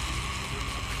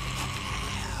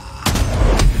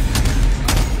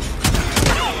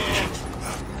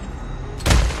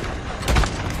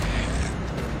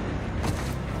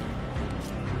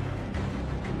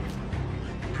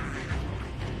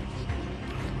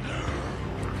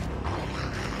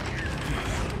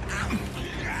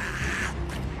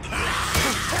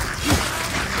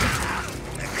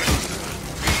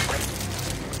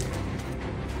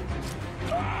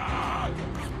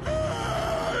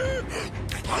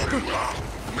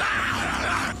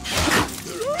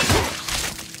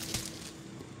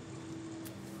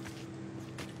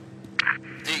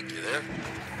 Deke, you there?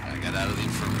 I got out of the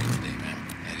infirmary today, man.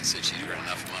 Addie said she'd heard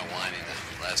enough of my whining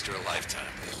to last her a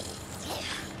lifetime.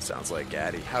 Sounds like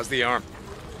Addie. How's the arm?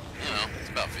 You know, it's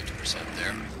about 50%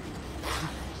 there.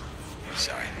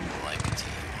 Sorry, I like it.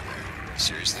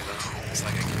 Seriously, though, it's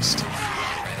like I can still feel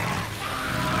it already.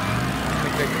 I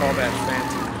think they call that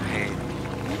phantom pain.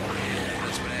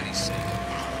 That's what Addie said.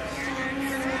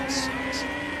 It sucks.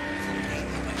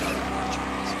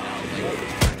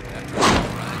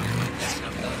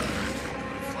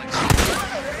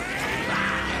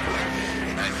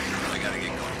 I gotta get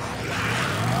going.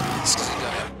 Still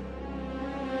gotta.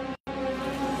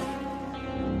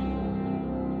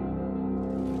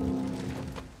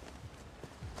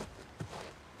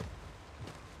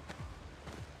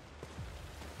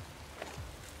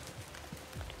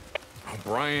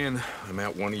 Brian, I'm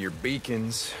at one of your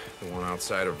beacons, the one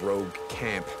outside of Rogue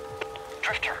Camp.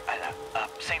 Drifter,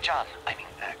 St. John,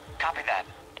 copy that.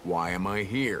 Why am I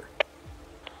here?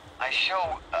 I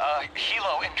show,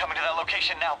 helo incoming to that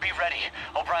location now. Be ready.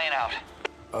 O'Brien out.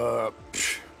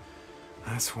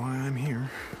 That's why I'm here.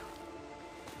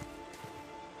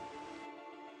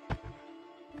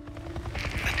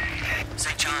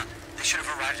 St. John, they should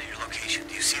have arrived at your location.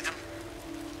 Do you see them?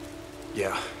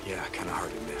 Yeah, kinda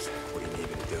hard to miss. What do you need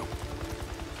me to do?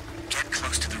 Get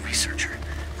close to the researcher.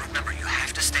 Remember, you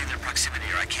have to stay in their proximity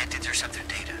or I can't intercept their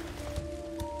data.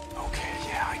 Okay,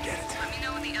 yeah, I get it. Let me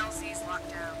know when the LZ's locked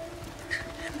down.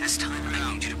 And this time,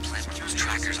 I need you to plant those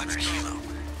trackers on their helo.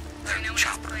 Their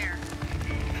chopper. Clear.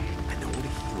 I know what a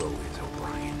helo is,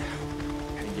 O'Brien.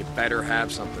 And you better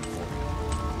have something for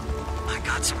me. I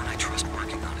got someone I trust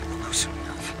working on it. We'll know soon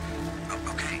enough.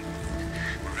 Oh, okay.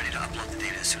 We're ready to upload the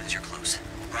data as soon as you're close.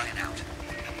 Brian out.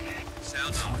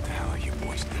 Sounds So what the hell are you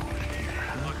boys doing here,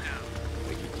 huh?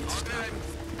 Think you get stopping?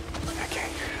 Okay,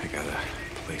 I gotta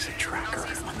place a tracker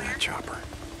on that chopper.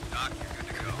 Doc, you're good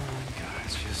to go. Come on,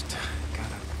 guys, just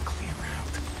gotta clear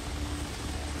out.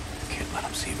 Can't let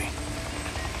them see me.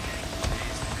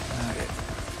 Got it.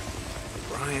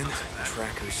 Brian,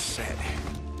 tracker's set.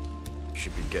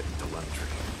 Should be getting telemetry.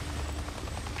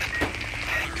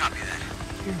 Copy that.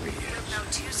 Here he is. No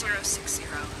 2060.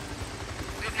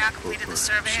 We've now completed the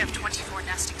survey of 24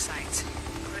 nesting sites,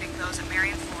 including those at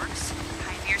Marion Forks,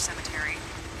 Pioneer Cemetery,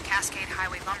 Cascade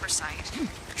Highway Lumber Site,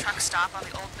 the truck stop on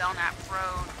the old Belknap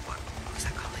Road. What was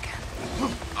that called again?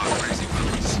 Crazy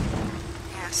Willies.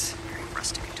 Yes, very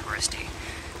rustic and touristy.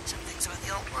 Some things about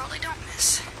the old world I don't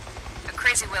miss. The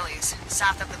Crazy Willies,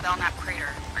 south of the Belknap Crater.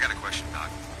 I got a question,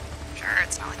 Doc. Sure,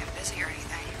 it's not like I'm busy or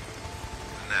anything.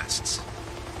 The nests.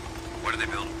 What do they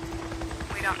build?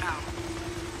 We don't know.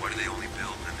 Why do they only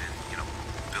build them in,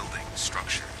 buildings,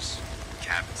 structures,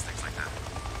 cabins, things like that?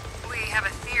 We have a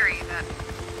theory that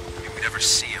I mean, we never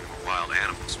see them where wild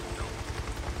animals will build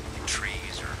in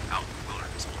trees or out in the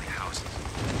wilderness, only houses.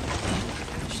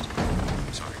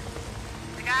 Sorry.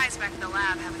 the guys back at the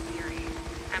lab have a theory.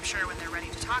 I'm sure when they're ready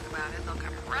to talk about it, they'll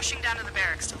come rushing down to the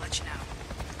barracks to let you know.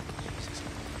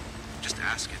 Just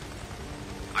ask it.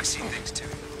 I see things too.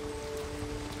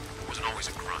 It wasn't always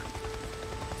a grunt.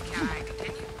 Can I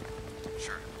continue?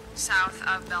 Sure. South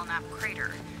of Belknap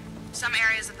Crater, Some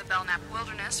areas of the Belknap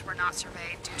Wilderness were not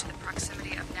surveyed due to the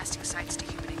proximity of nesting sites to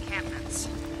human encampments.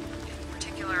 In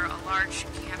particular, a large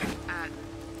camp at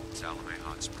Salome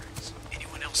Hot Springs.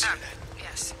 Anyone else hear that?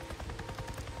 Yes.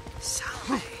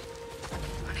 Salome.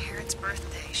 On Herod's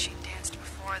birthday, she danced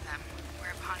before them,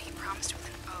 whereupon he promised with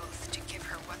an oath to give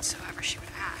her whatsoever she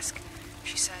would ask.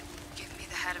 She said, "Give me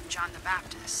the head of John the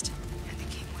Baptist," and the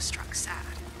king was struck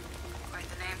sad. Quite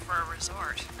the name for a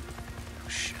resort. Oh,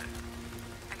 shit.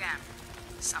 Again,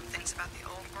 some things about the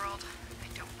old world I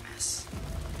don't miss.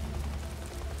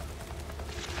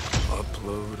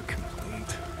 Upload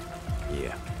complete.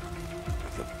 Yeah.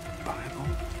 The Bible?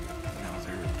 Now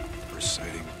they're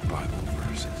reciting Bible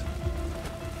verses.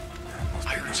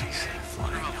 Piracy.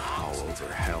 Flying all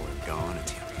over hell and gone and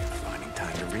finding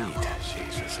time to read.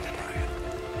 Jesus, O'Brien.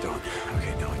 Don't.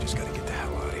 Okay, now I just gotta get the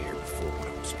hell out of here before one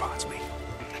of them spots me.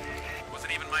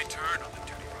 Wasn't even my turn on the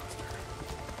duty roster.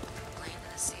 Playing in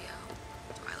the CO?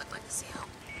 Do I look like the CO?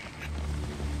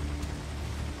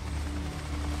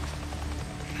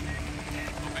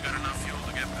 Hope we got enough fuel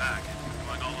to get back.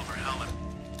 Going all over hell and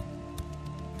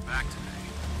back today.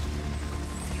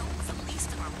 Fuel was the least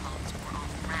of our problems. We're on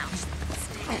the ground.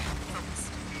 Stay focused.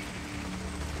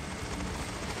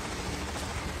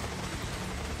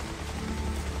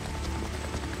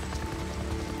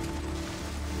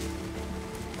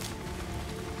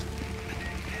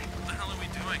 What the hell are we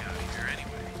doing out here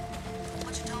anyway?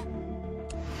 What you told?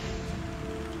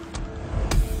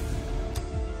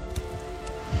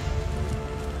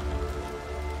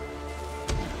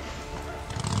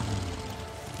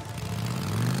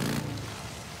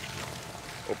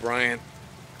 O'Brien.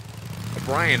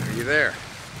 O'Brien, are you there?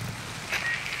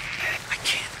 I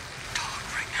can't talk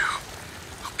right now.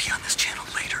 I'll be on this channel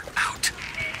later. Out.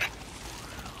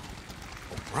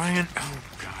 O'Brien? Oh,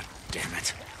 God damn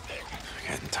it. I'm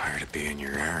getting tired of being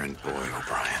your errand boy,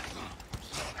 O'Brien.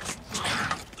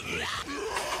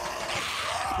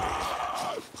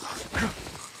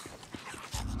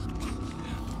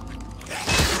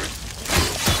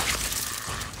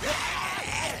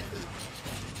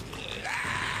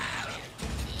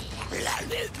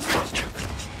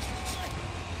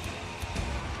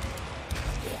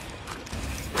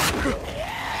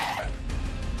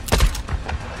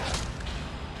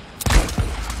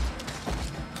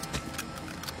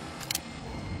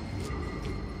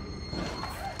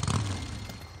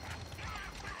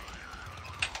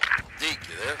 Deke,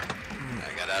 you there?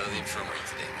 I got out of the infirmary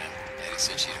today, man. Eddie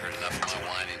said she'd heard enough of my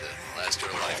whining to last her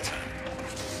a lifetime.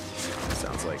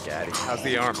 Sounds like Addie. How's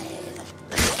the arm?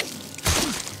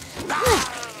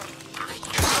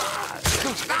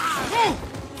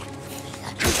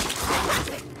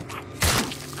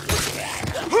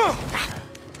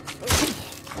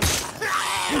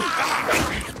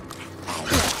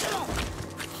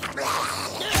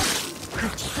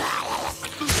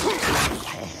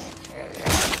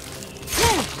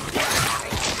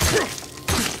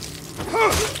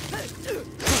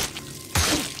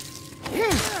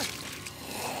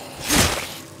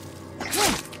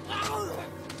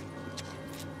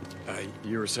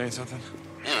 You were saying something?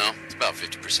 You know, it's about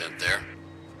 50% there.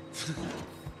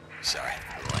 Sorry,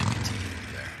 the line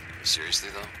continued there. Seriously,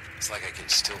 though? It's like I can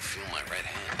still feel my right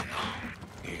hand, you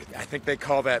know? I think they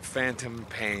call that phantom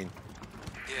pain.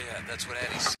 Yeah, that's what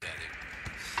Addie said.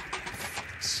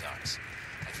 It sucks.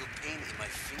 I feel pain in my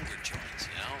finger joints,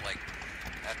 you know? Like,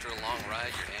 after a long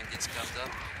ride, your hand gets gummed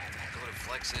up. I go to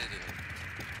flex it and...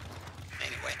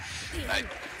 Anyway,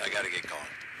 I gotta get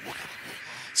going.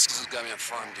 Skizzle's got me on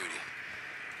farm duty.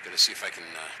 Gonna see if I can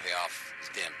pay off these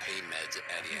damn pain meds that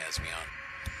Addie has me on.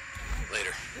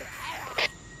 Later.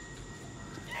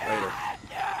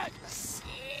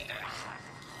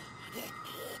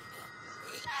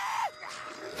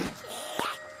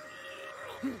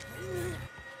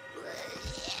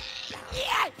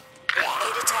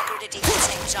 Ada Tucker to Deacon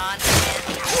St. John and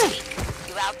Zeke.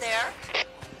 You out there?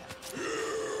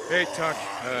 Hey, Tuck.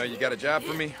 You got a job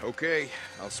for me? Okay.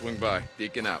 I'll swing by.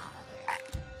 Deacon out.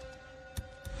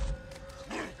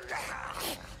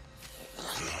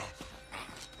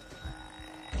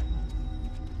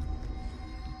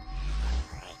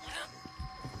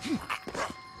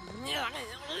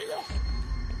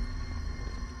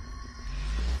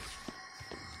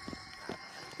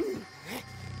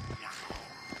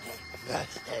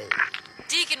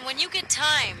 Deacon, when you get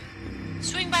time,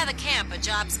 swing by the camp. A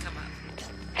job's come up.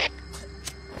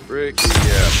 Rick,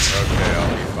 yeah. Okay,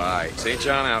 I'll be by. St.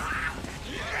 John out.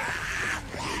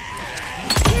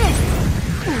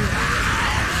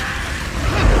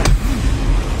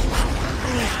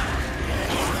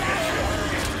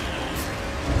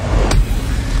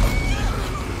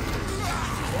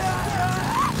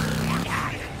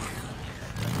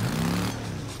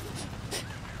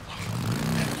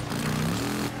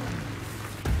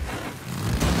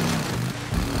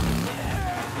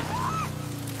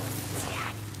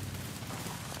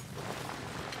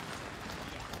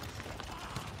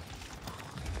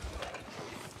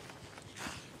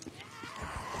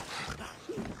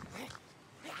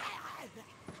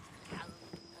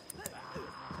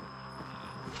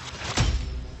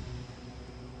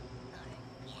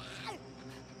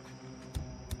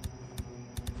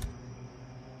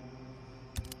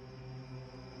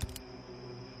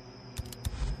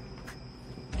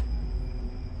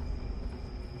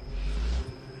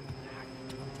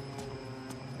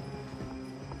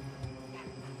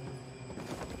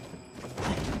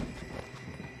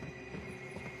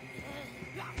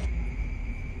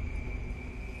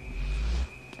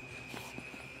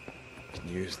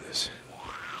 use this.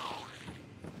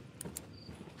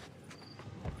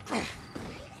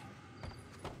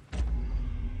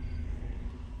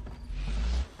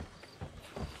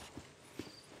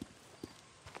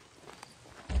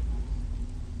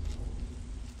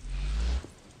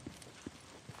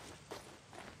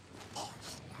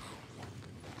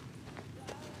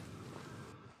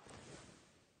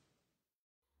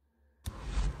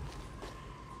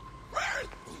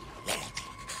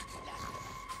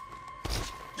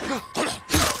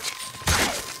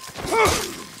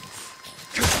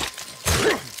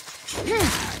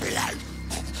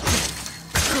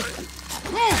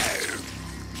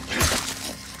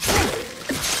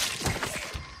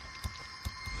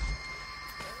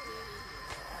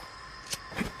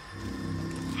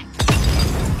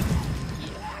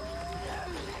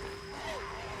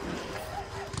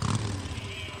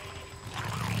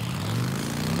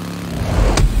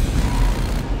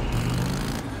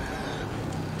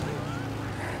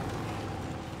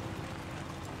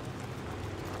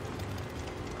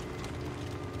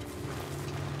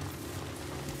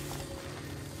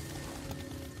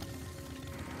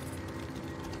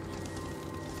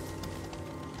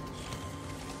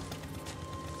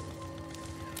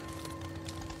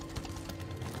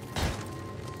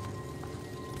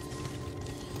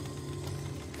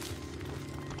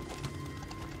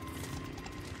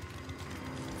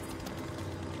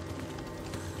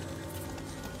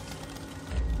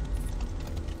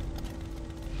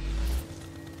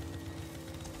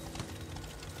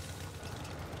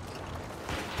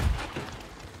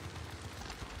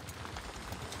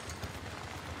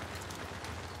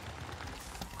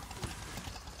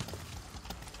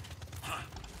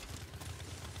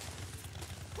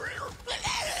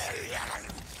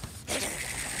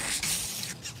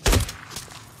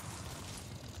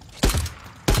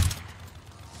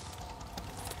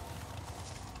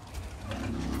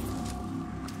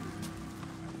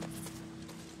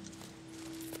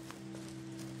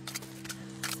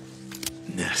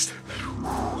 Nest.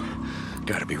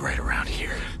 Gotta be right around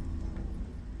here.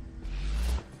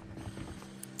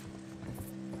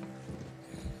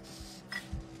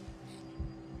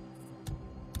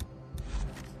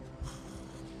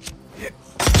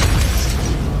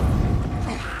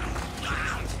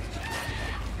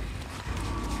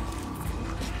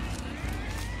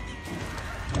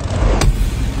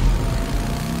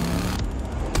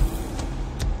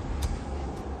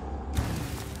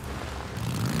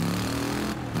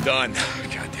 Done.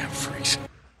 Goddamn freaks.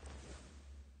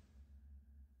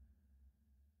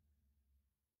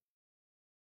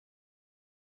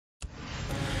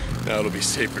 Now it'll be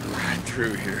safer to ride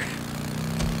through here.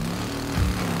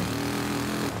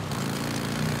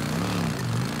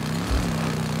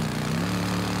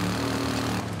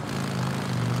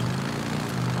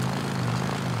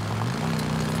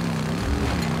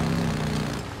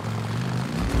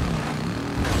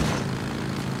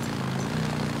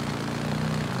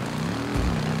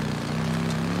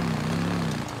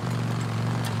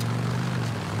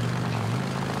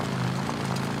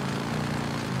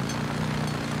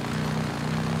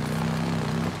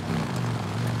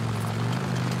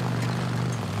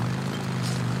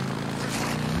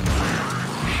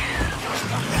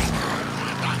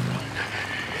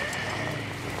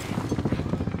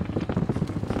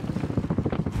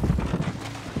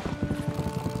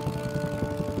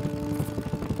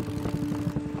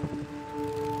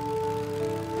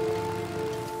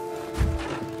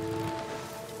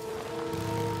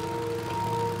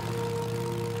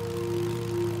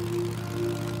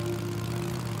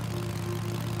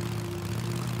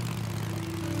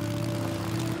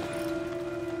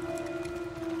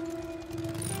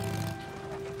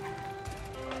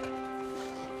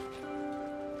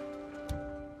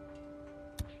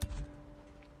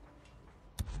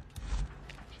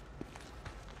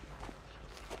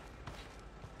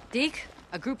 Deke,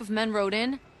 a group of men rode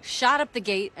in, shot up the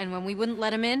gate, and when we wouldn't let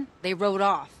them in, they rode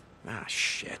off. Ah,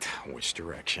 shit. Which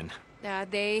direction?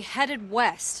 They headed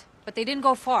west, but they didn't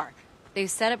go far. They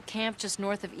set up camp just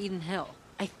north of Eden Hill.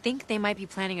 I think they might be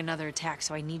planning another attack,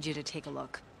 so I need you to take a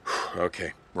look.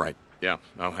 Okay, right. Yeah,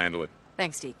 I'll handle it.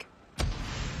 Thanks, Deke.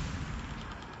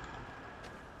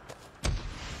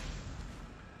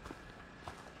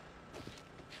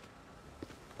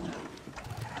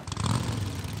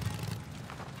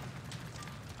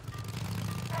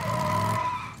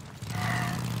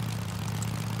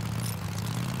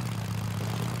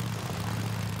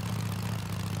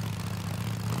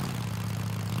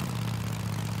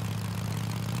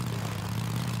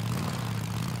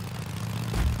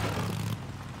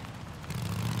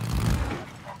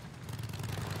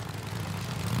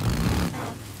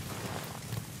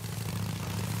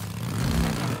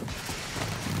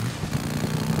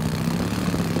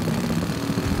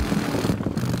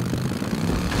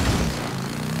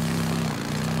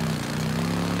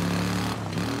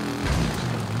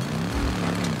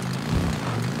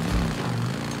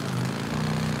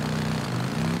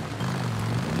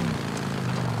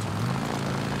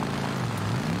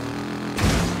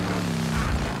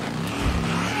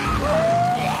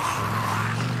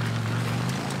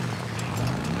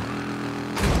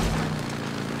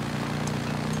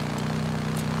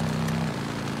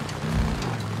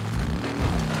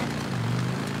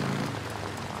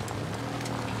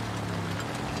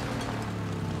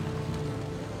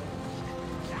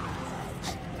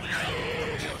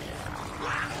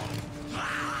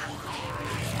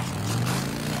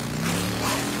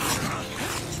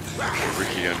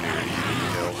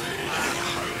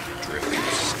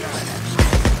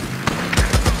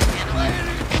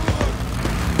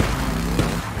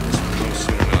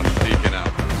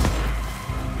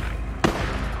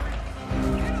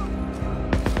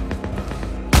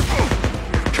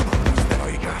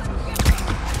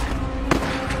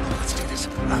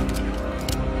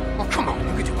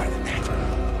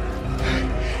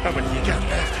 How many you got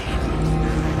left?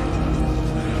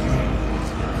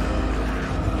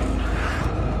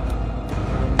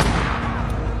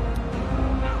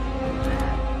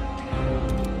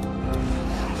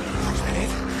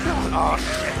 Oh,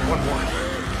 shit. One more.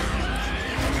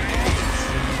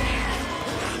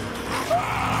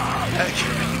 Heck,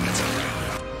 that's all right.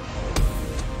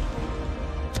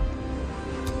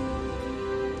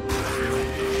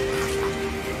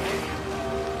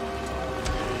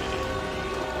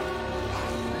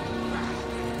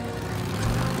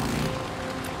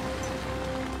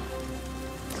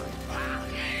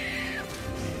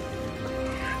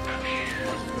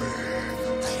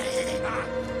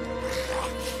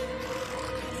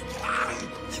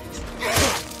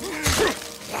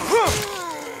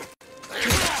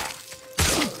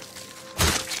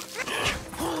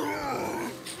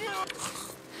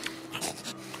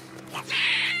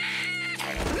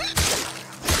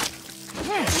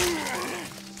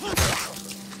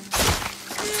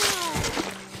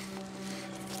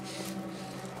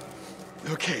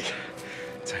 Okay,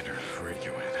 time to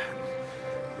radio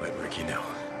in. Let Ricky know.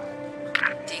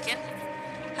 Deacon,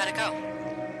 how'd it go?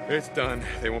 It's done.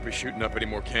 They won't be shooting up any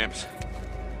more camps.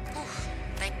 Oof,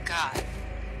 thank God.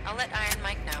 I'll let Iron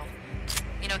Mike know.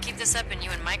 You know, keep this up and you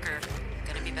and Mike are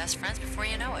gonna be best friends before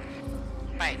you know it.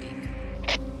 Bye, Deke.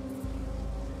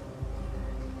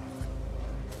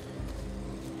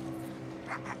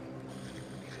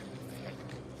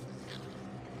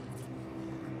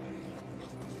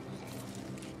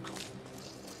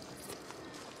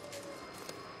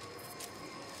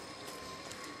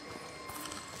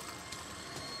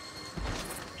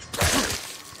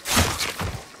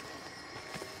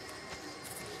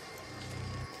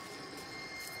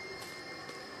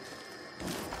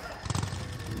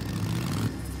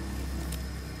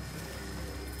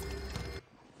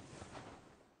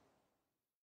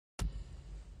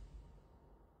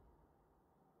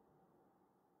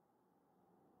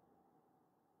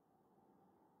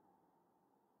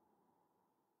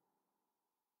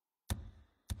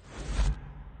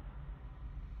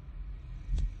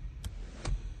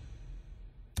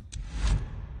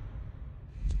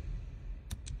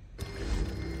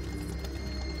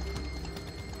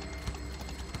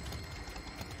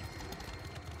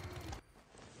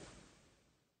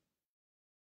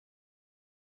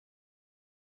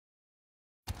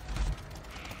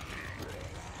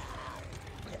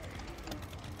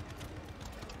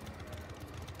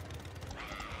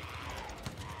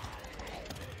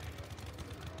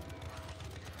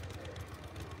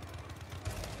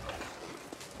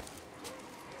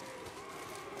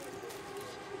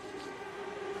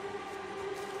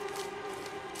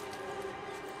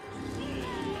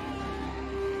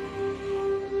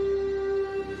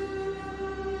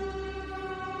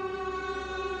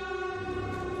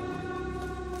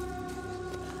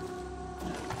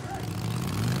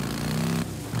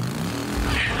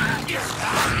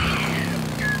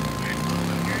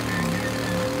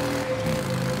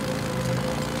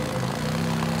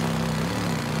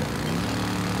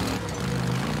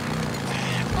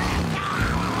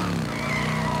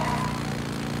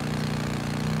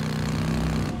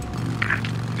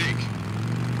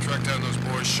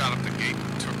 Shot up the gate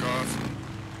and took off.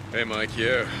 Hey, Mike,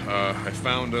 yeah, I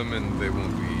found them and they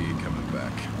won't be coming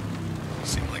back.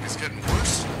 Seems like it's getting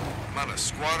worse. Amount of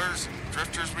squatters and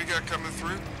drifters we got coming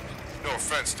through. No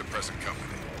offense to present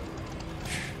company.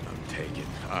 I'm taken.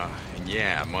 And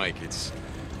yeah, Mike, it's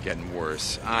getting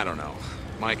worse. I don't know.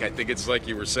 Mike, I think it's like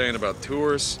you were saying about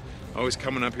tourists always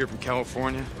coming up here from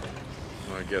California.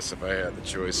 Well, I guess if I had the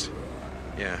choice,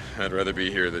 yeah, I'd rather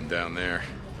be here than down there.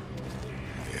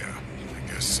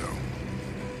 So,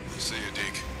 see you,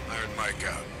 Deke. Iron Mike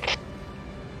out.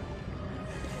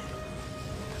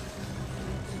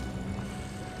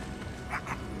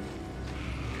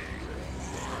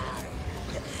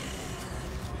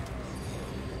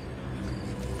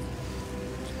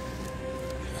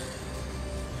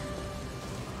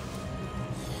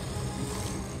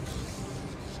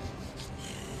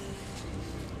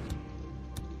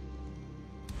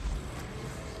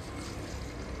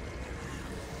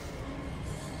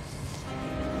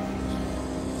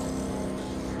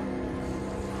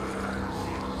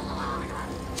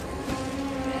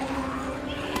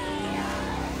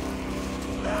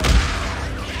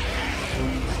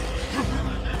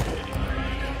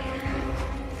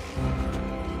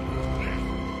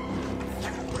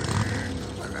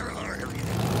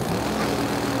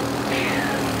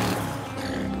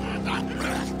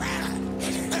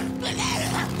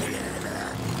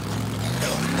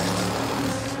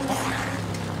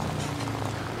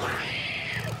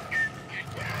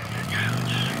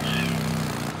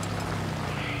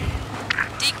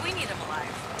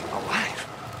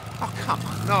 Come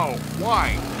on, no.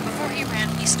 Why? Before he ran,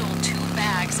 he stole 2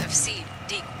 bags of seed.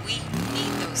 Deke, we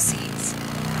need those seeds.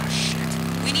 Ah,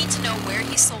 shit. We need to know where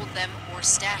he sold them or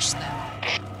stashed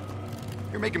them.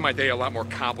 You're making my day a lot more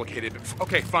complicated.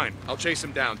 Okay, fine. I'll chase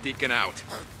him down. Deacon out.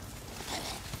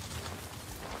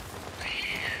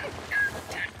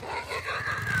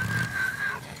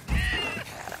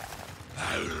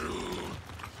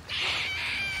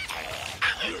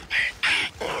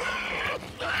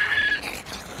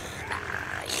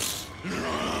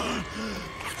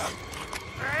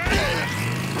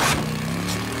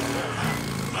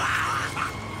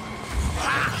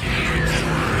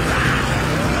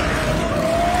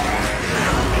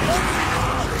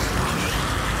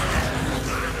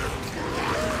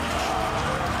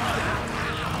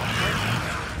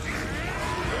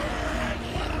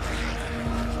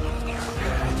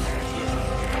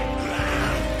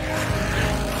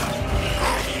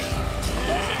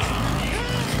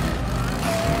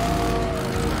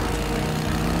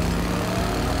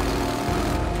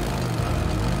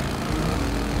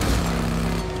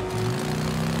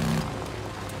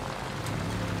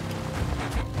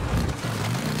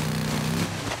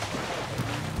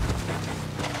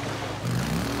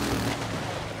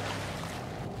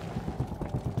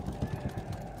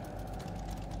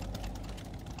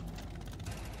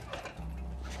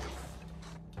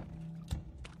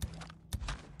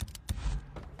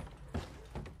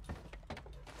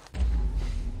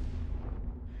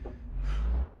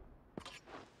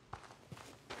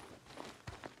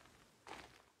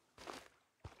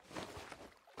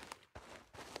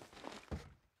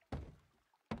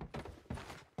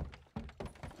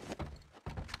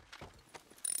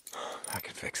 I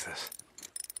can fix this.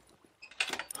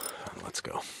 Let's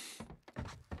go.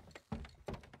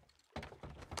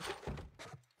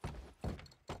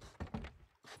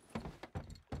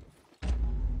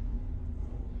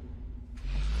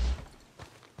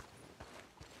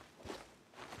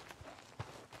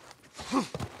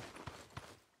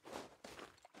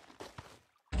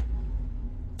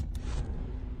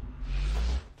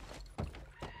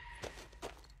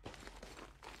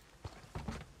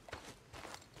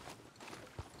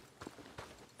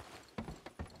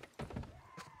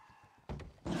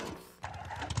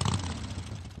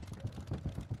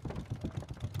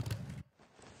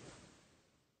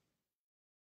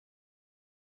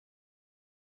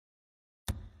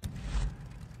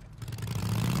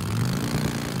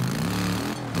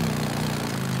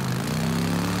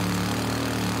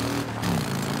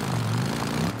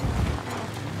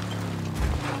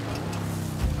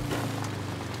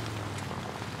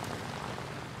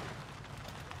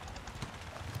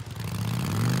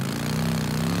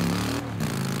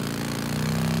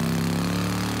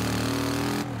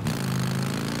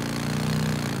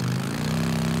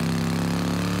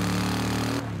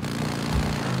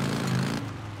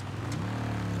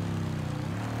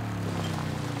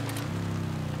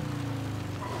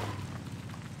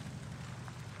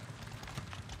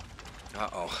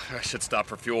 Uh-oh, I should stop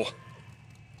for fuel.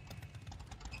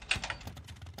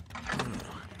 Here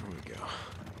we go.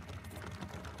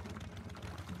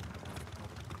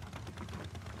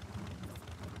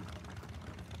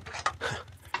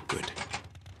 Good.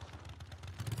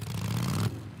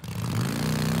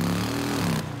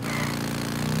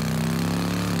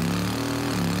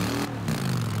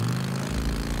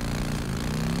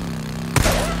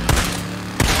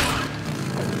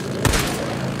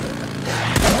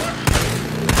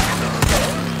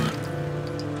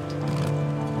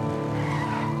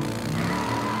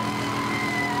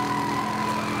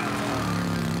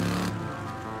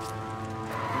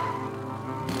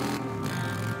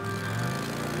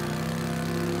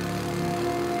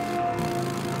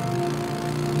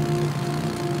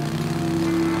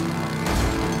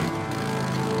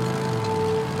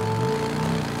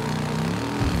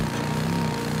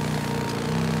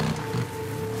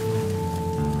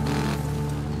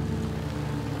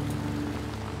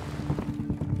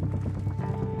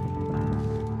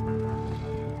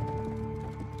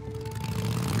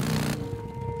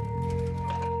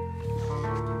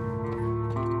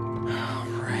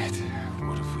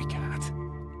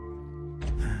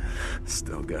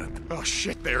 Still got... Oh,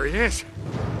 shit, there he is.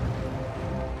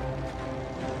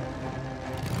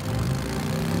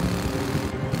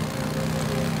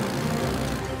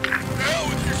 Hell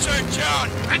with your son, John!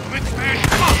 Quick, man,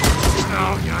 come on!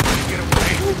 Oh, God, get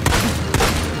away.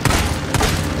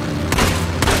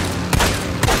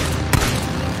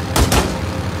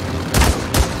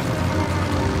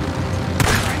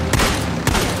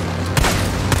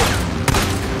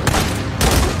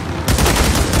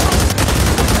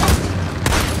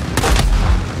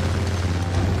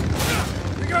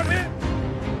 We got him!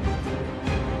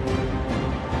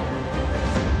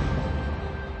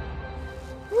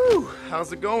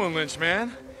 How's it going, Lynch,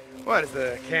 man? What, is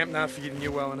the camp not feeding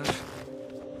you well enough?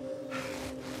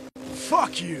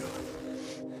 Fuck you!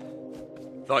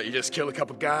 Thought you just killed a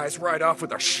couple guys right off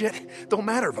with our shit? Don't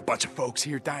matter if a bunch of folks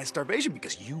here die of starvation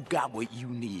because you got what you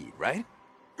need, right?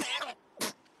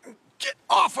 Get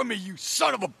off of me, you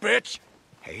son of a bitch!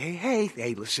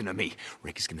 Hey, listen to me.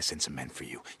 Rick is gonna send some men for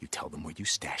you. You tell them where you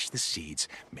stashed the seeds.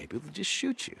 Maybe they'll just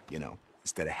shoot you, you know,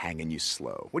 instead of hanging you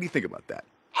slow. What do you think about that?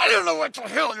 I don't know what the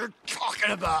hell you're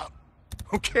talking about.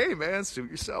 Okay, man, suit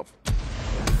yourself.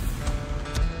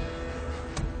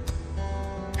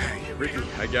 Hey, Ricky,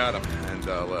 I got him, and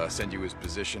I'll send you his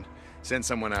position. Send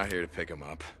someone out here to pick him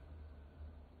up.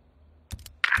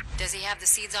 Does he have the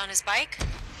seeds on his bike?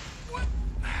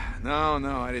 No,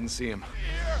 I didn't see him.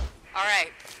 All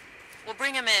right. We'll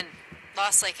bring him in.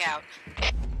 Lost Lake out.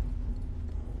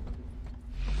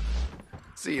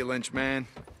 See you, Lynch, man.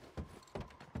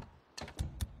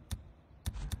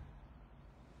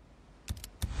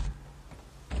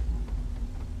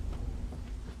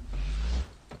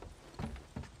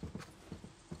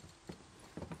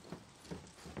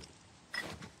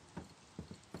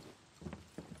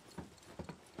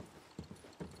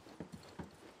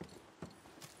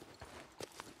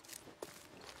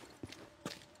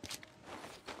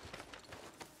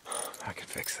 I can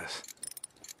fix this.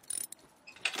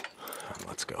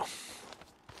 Let's go.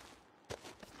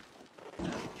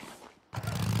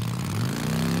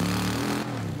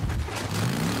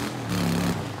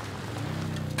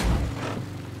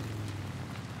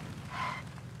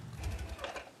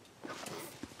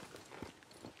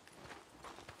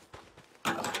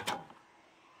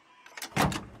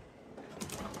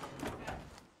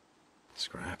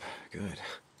 Scrap. Good.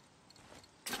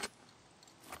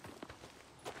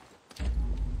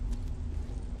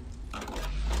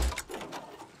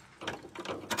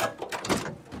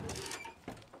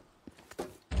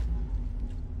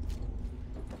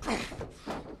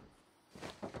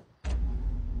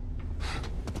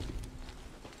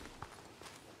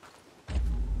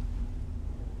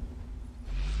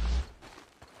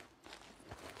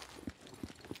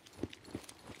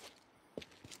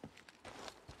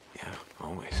 Yeah,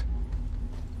 always.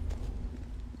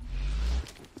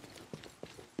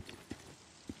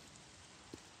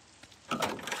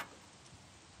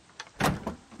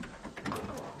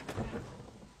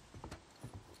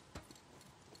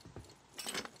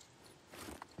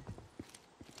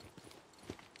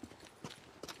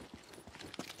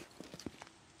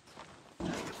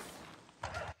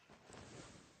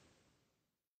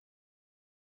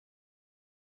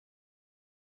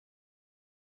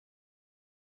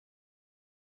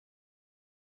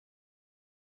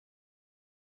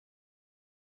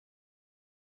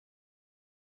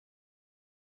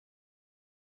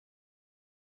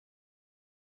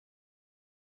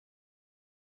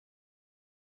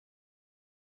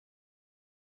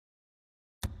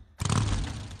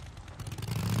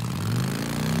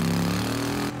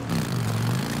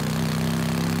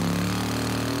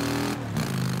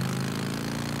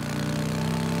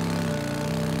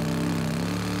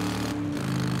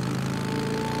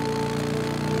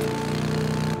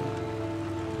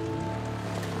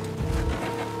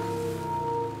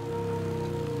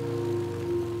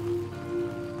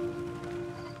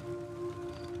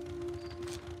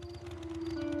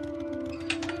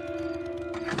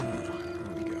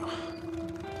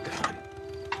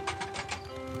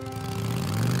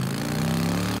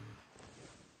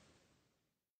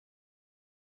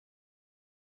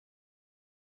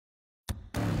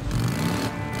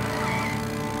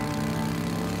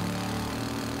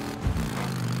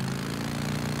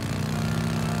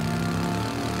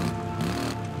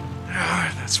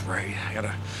 That's right. I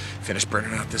gotta finish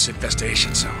burning out this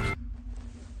infestation zone.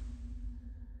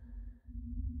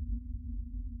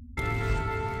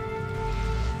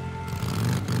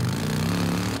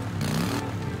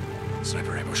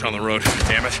 Sniper ambush on the road.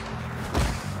 Damn it.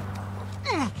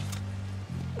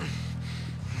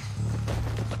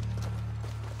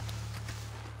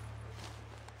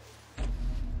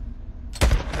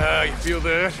 You feel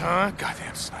that, huh?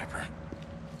 Goddamn sniper.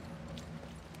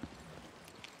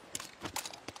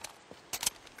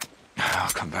 I'll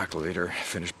come back later,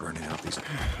 finish burning out these...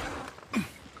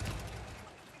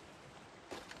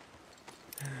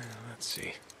 Let's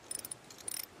see.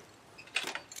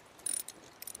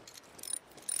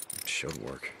 Should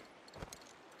work.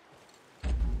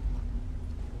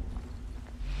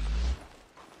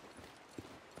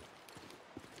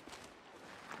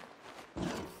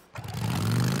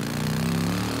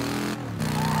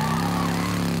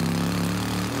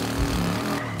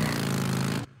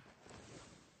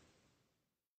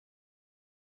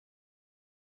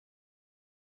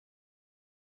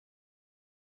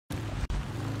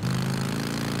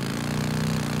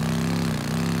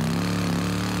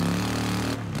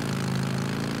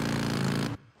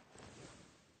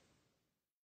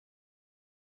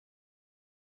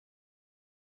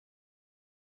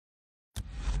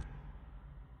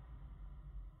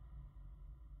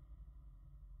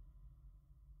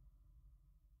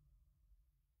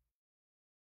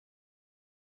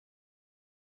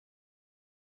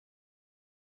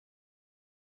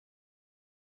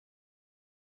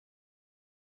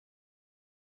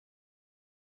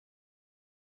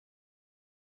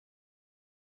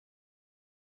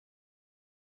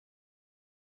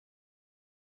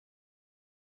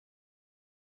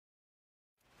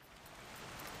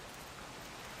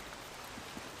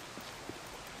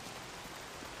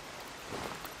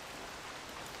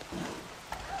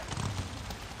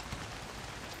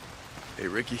 Hey,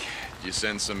 Ricky, did you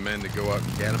send some men to go out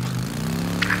and get him?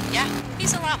 Yeah,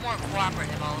 he's a lot more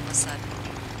cooperative all of a sudden.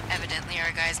 Evidently,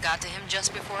 our guys got to him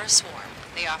just before a swarm.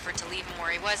 They offered to leave him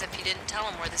where he was if he didn't tell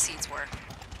them where the seeds were.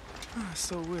 Oh, that's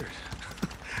so weird.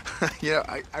 Yeah,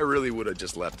 I really would have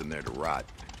just left him there to rot.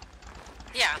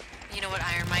 Yeah, you know what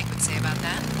Iron Mike would say about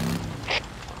that?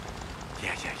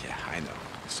 Yeah, I know.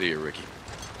 See you, Ricky.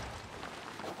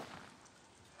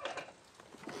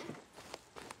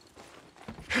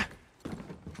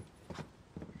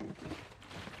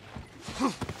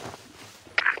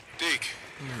 Deke,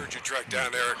 heard you tracked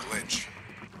down Eric Lynch.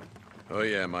 Oh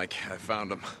yeah, Mike, I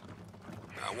found him.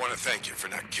 I want to thank you for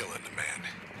not killing the man.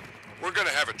 We're gonna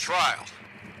have a trial.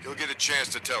 He'll get a chance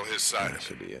to tell his side of it. That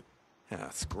should be it. Yeah,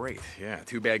 that's great. Yeah,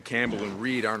 too bad Campbell and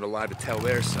Reed aren't allowed to tell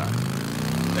their side.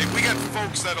 Hey, we got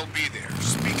folks that'll be there,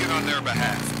 speaking on their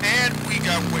behalf. And we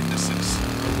got witnesses.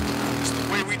 It's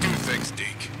the way we do things,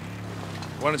 Deke.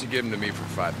 Why don't you give him to me for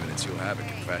 5 minutes? You'll have a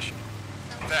confession.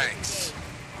 Thanks.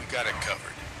 We got it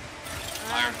covered.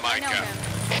 Iron Mike out.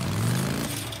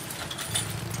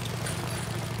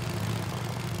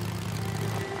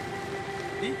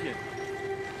 Deacon.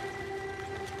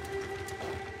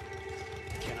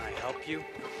 Can I help you?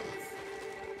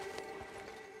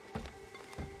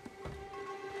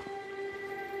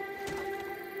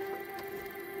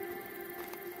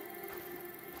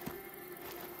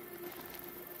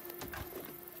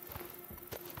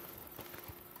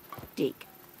 Deke,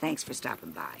 thanks for stopping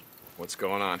by. What's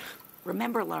going on?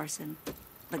 Remember Larson?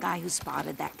 The guy who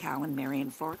spotted that cow in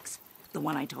Marion Forks? The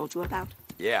one I told you about?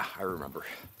 Yeah, I remember.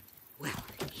 Well,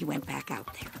 he went back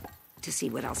out there to see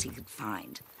what else he could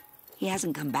find. He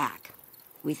hasn't come back.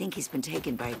 We think he's been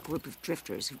taken by a group of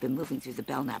drifters who've been moving through the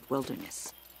Belknap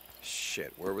wilderness.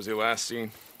 Shit, where was he last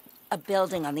seen? A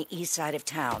building on the east side of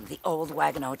town, the old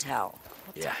Wagon Hotel.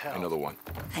 Yeah, I know the one.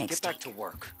 Thanks, Get back Deke. to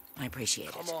work. I appreciate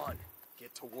it. Come on,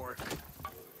 get to work.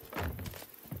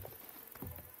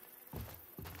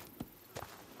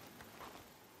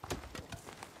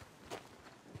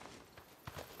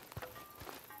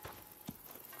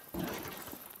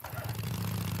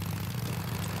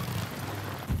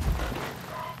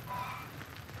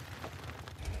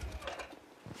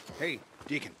 Hey,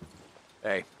 Deacon.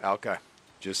 Hey, Alka,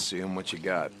 just seeing what you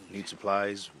got. Need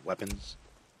supplies, weapons?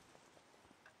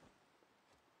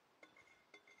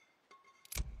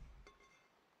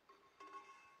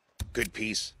 Good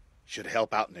piece. Should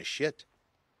help out in the shit.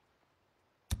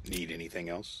 Need anything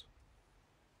else?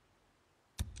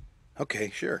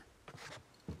 Okay, sure.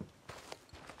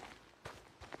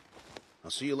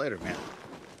 I'll see you later, man.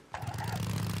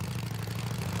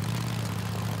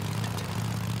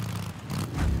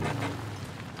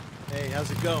 Hey,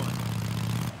 how's it going?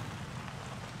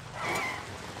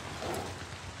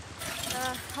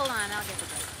 Hold on, I'll get the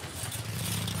break.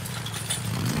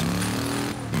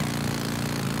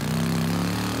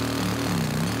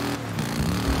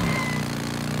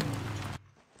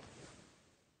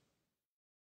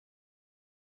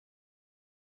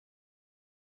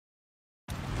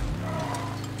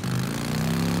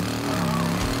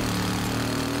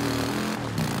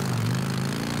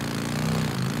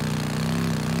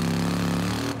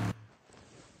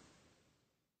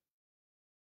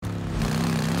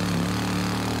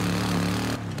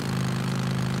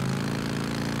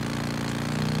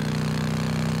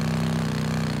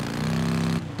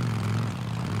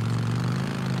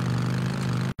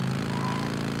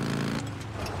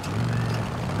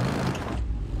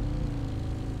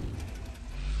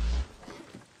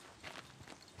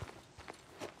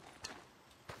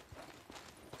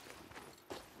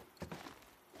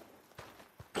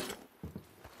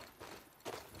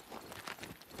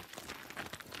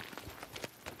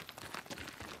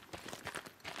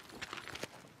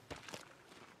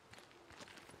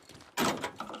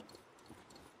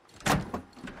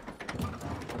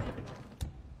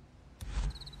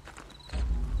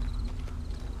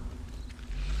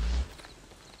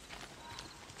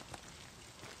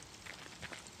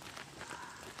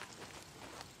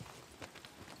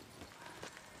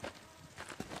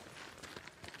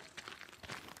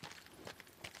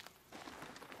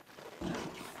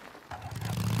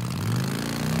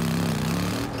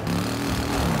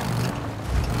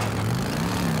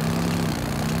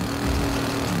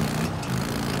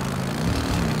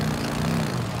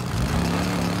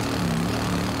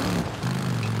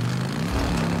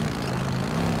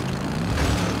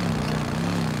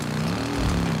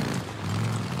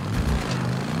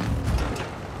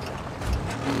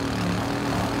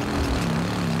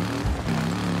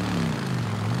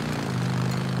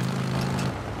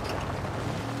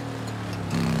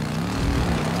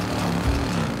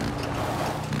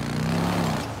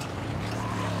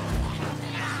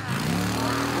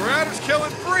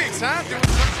 Nice, huh? Doing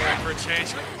something right for a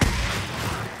change.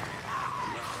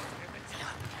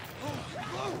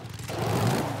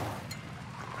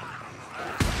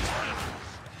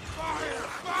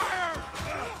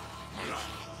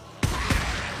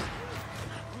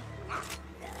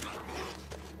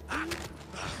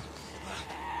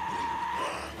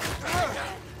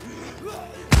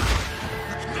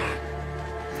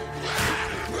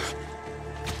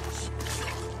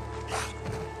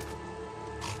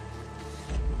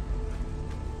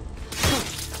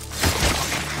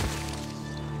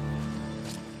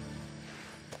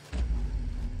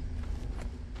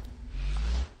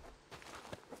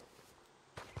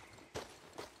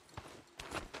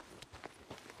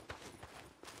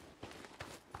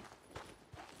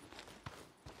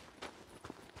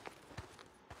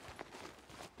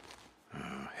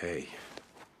 Hey,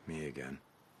 me again.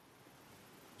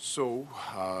 So,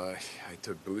 I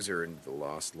took Boozer into the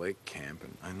Lost Lake camp,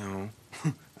 and I know,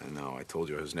 I told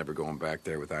you I was never going back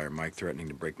there with Iron Mike threatening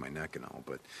to break my neck and all,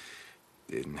 but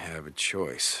didn't have a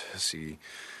choice. See,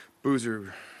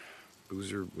 Boozer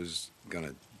was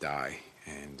gonna die,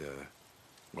 and,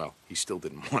 well, he still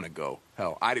didn't want to go.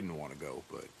 Hell, I didn't want to go,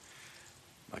 but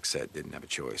like I said, didn't have a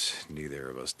choice. Neither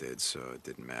of us did, so it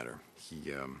didn't matter.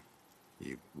 He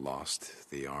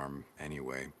lost the arm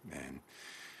anyway,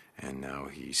 and now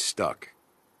he's stuck.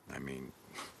 I mean,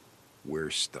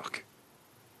 we're stuck.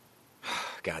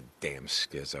 Goddamn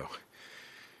Skizzo.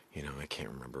 You know, I can't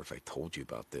remember if I told you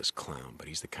about this clown, but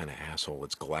he's the kind of asshole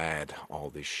that's glad all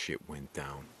this shit went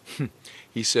down.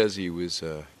 He says he was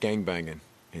gangbanging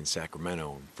in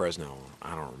Sacramento and Fresno.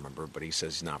 I don't remember, but he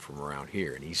says he's not from around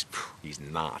here, and he's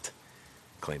not.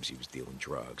 Claims he was dealing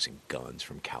drugs and guns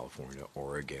from California to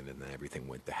Oregon, and then everything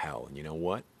went to hell. And you know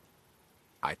what?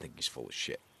 I think he's full of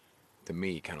shit. To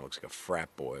me, he kind of looks like a frat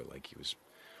boy, like he was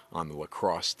on the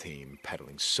lacrosse team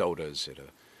peddling sodas at a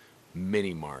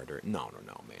mini-mart. Or no,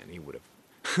 man. He would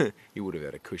have he would have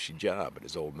had a cushy job at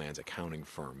his old man's accounting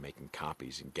firm, making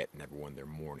copies and getting everyone their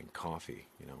morning coffee.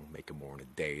 You know, making more in a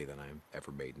day than I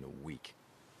ever made in a week.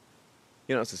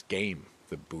 You know, it's this game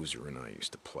that Boozer and I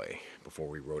used to play before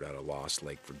we rode out of Lost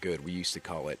Lake for good. We used to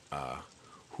call it,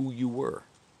 Who You Were.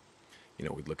 You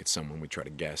know, we'd look at someone, we'd try to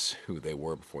guess who they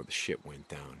were before the shit went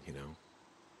down, you know.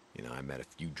 You know, I met a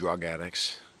few drug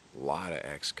addicts, a lot of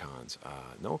ex-cons,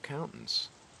 no accountants.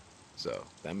 So,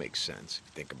 that makes sense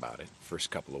if you think about it.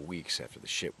 First couple of weeks after the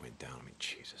shit went down, I mean,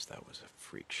 Jesus, that was a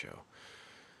freak show.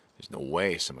 There's no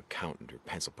way some accountant or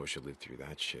pencil pusher lived through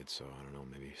that shit, so I don't know,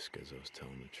 maybe Skizzo's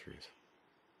telling the truth.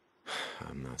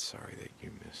 I'm not sorry that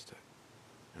you missed it.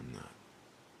 I'm not.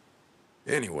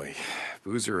 Anyway,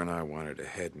 Boozer and I wanted to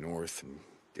head north and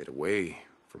get away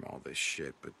from all this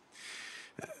shit, but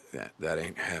that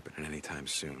ain't happening anytime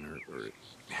soon, or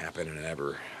happening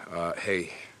ever.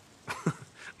 Hey,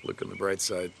 look on the bright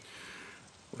side.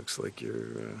 Looks like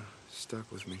you're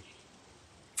stuck with me.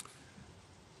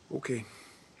 Okay,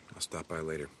 I'll stop by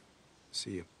later.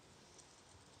 See you.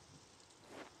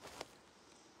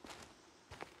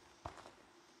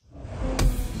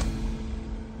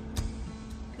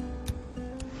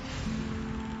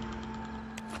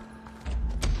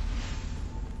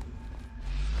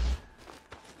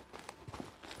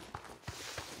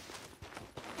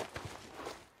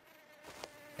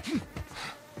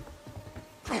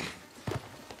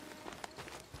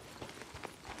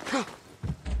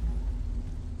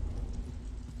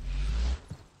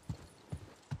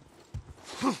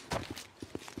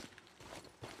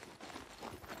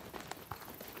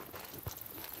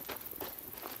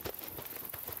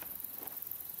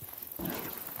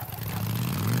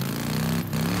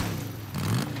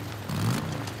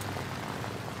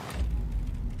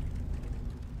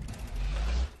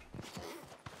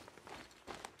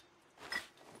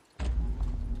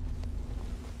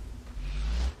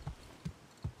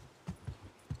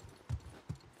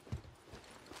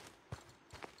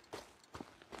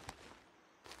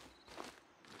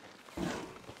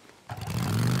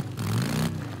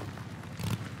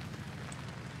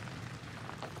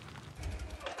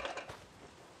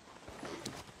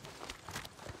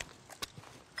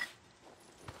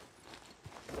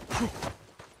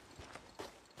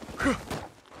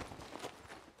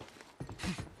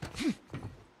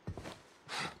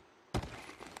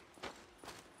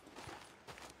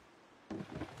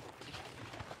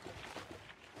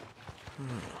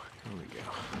 Here we go.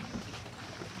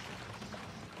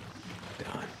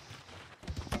 Done.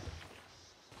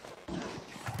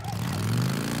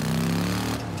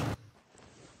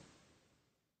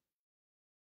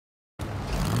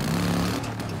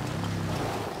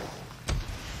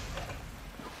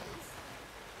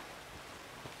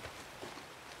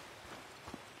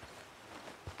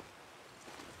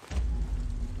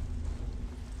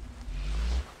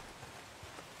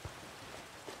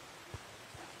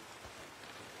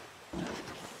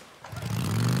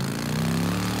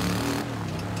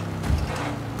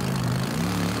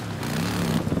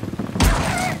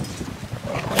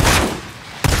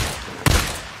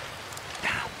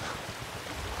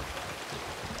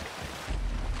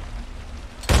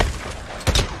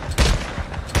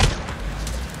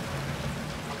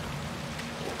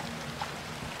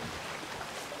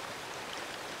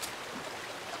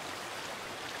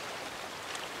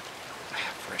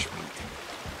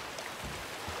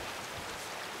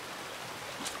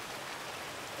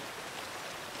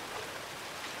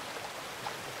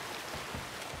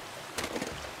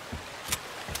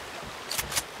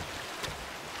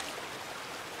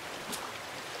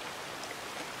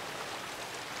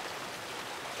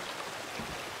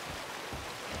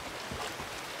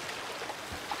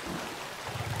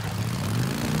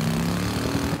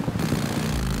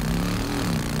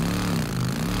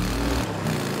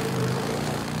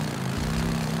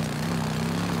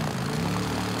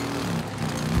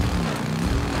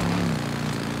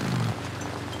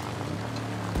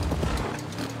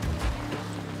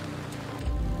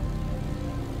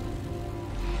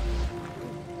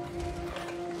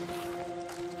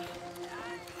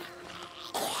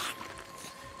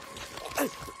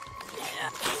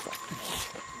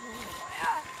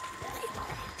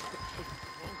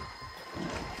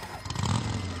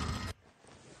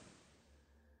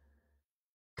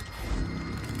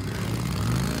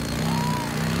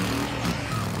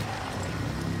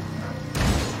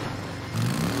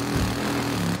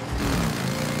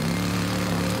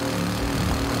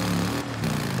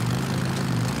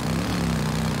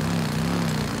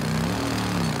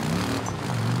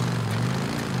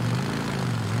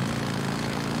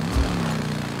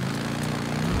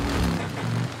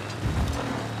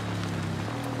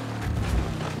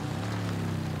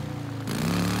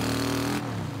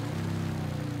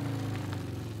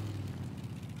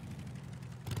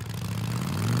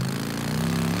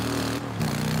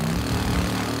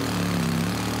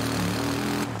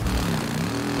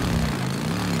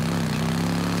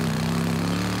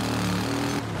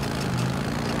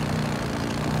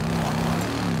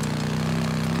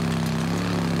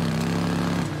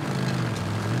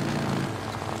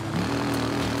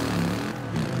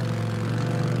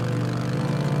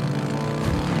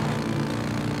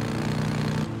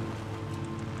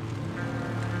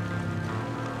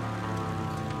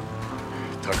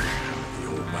 Tucker. The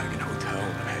old wagon hotel,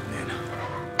 and I'm heading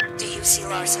in. Do you see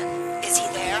Larson? Is he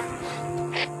there?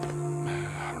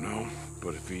 I don't know,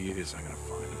 but if he is, I'm gonna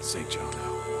find him. St. John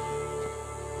now.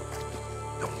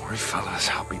 Don't worry, fellas.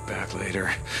 I'll be back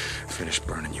later. Finish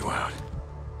burning you out.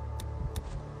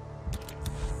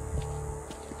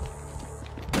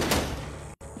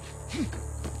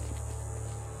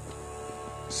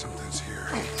 Something's here.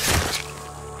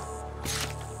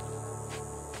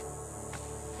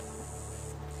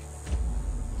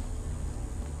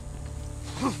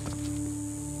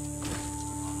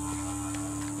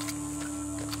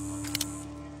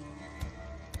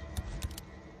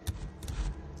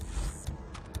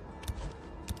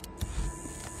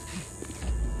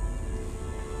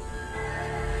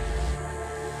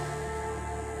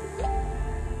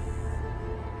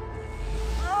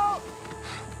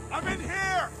 I'm in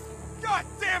here! God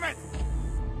damn it!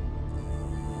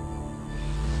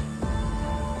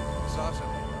 Sasha.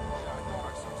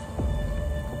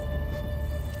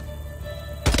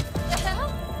 The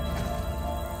hell?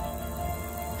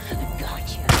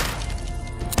 Gotcha.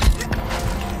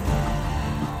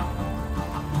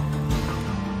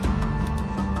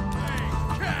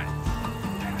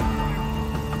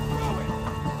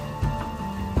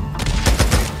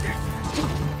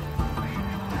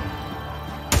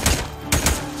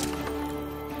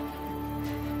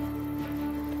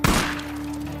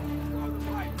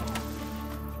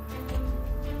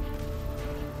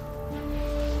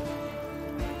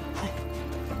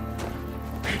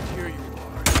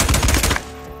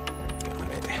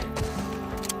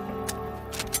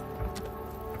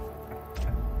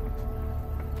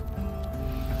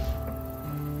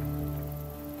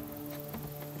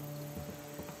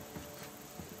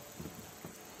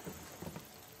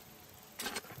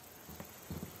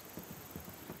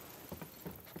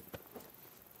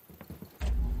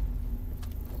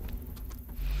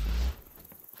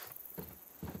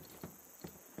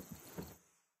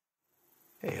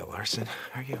 Hey, Larson,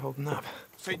 how are you holding up?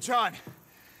 St. John,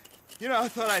 you know, I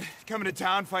thought I'd come into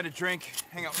town, find a drink,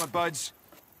 hang out with my buds.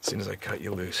 As soon as I cut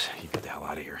you loose, you get the hell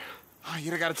out of here. Oh,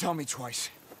 you don't gotta tell me twice.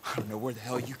 I don't know where the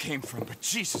hell you came from, but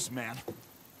Jesus, man.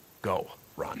 Go.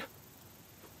 Run.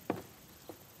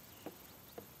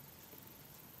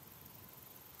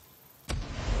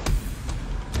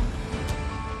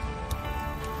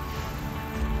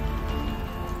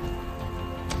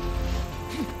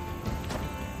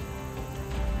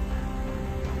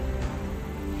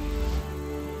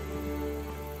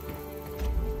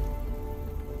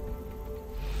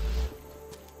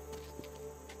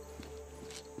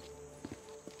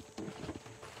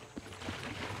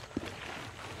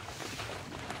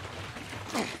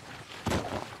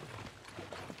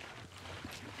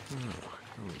 Here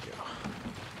we go.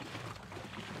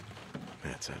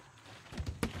 That's it.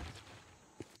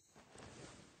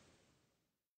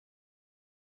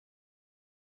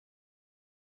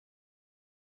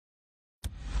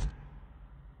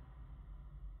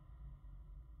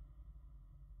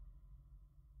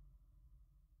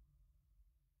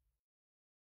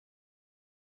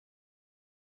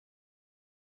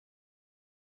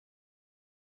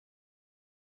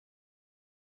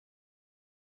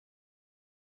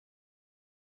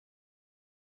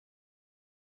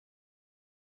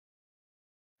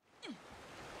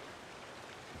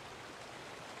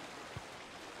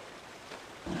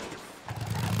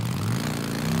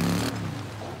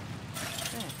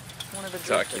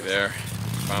 Tuck, you there?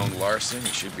 Found Larson. He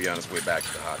should be on his way back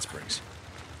to the hot springs.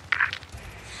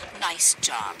 Nice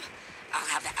job. I'll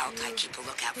have the outlaw keep a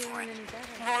lookout for it.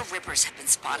 More rippers have been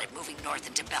spotted moving north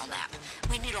into Belknap.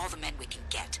 We need all the men we can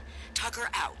get. Tucker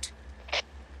out.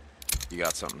 You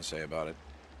got something to say about it?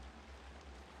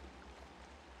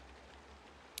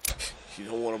 You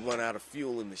don't want to run out of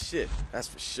fuel in the shit, that's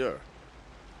for sure.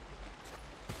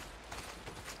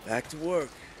 Back to work.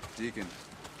 Deacon.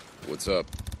 What's up?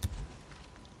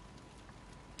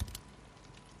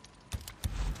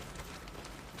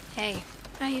 Hey,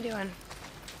 how you doing?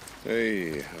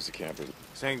 Hey, how's the camper?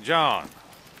 St. John,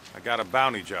 I got a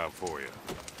bounty job for you.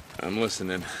 I'm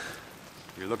listening.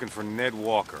 You're looking for Ned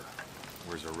Walker.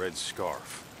 Wears a red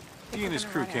scarf. He and his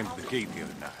crew came to the gate the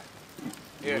other night.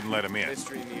 You wouldn't let him in.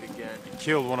 History need again. He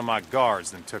killed one of my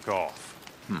guards, then took off.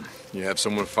 You have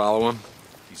someone follow him?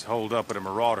 He's holed up at a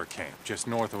marauder camp just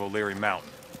north of O'Leary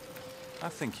Mountain. I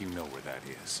think you know where that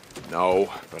is. No,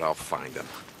 but I'll find him.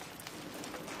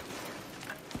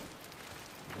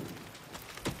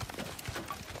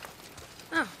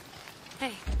 Oh,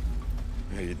 hey.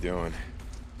 How you doing?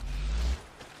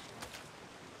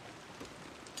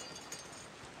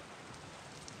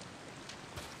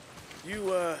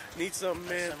 You, need something,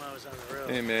 man? I was on the road.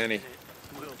 Hey, Manny.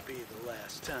 will be the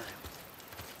last time.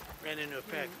 Ran into a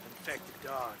pack of infected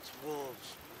dogs,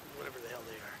 wolves, whatever the hell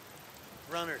they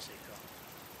are. Runners, they call them.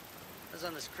 I was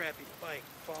on this crappy bike,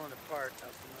 falling apart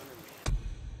out from under me.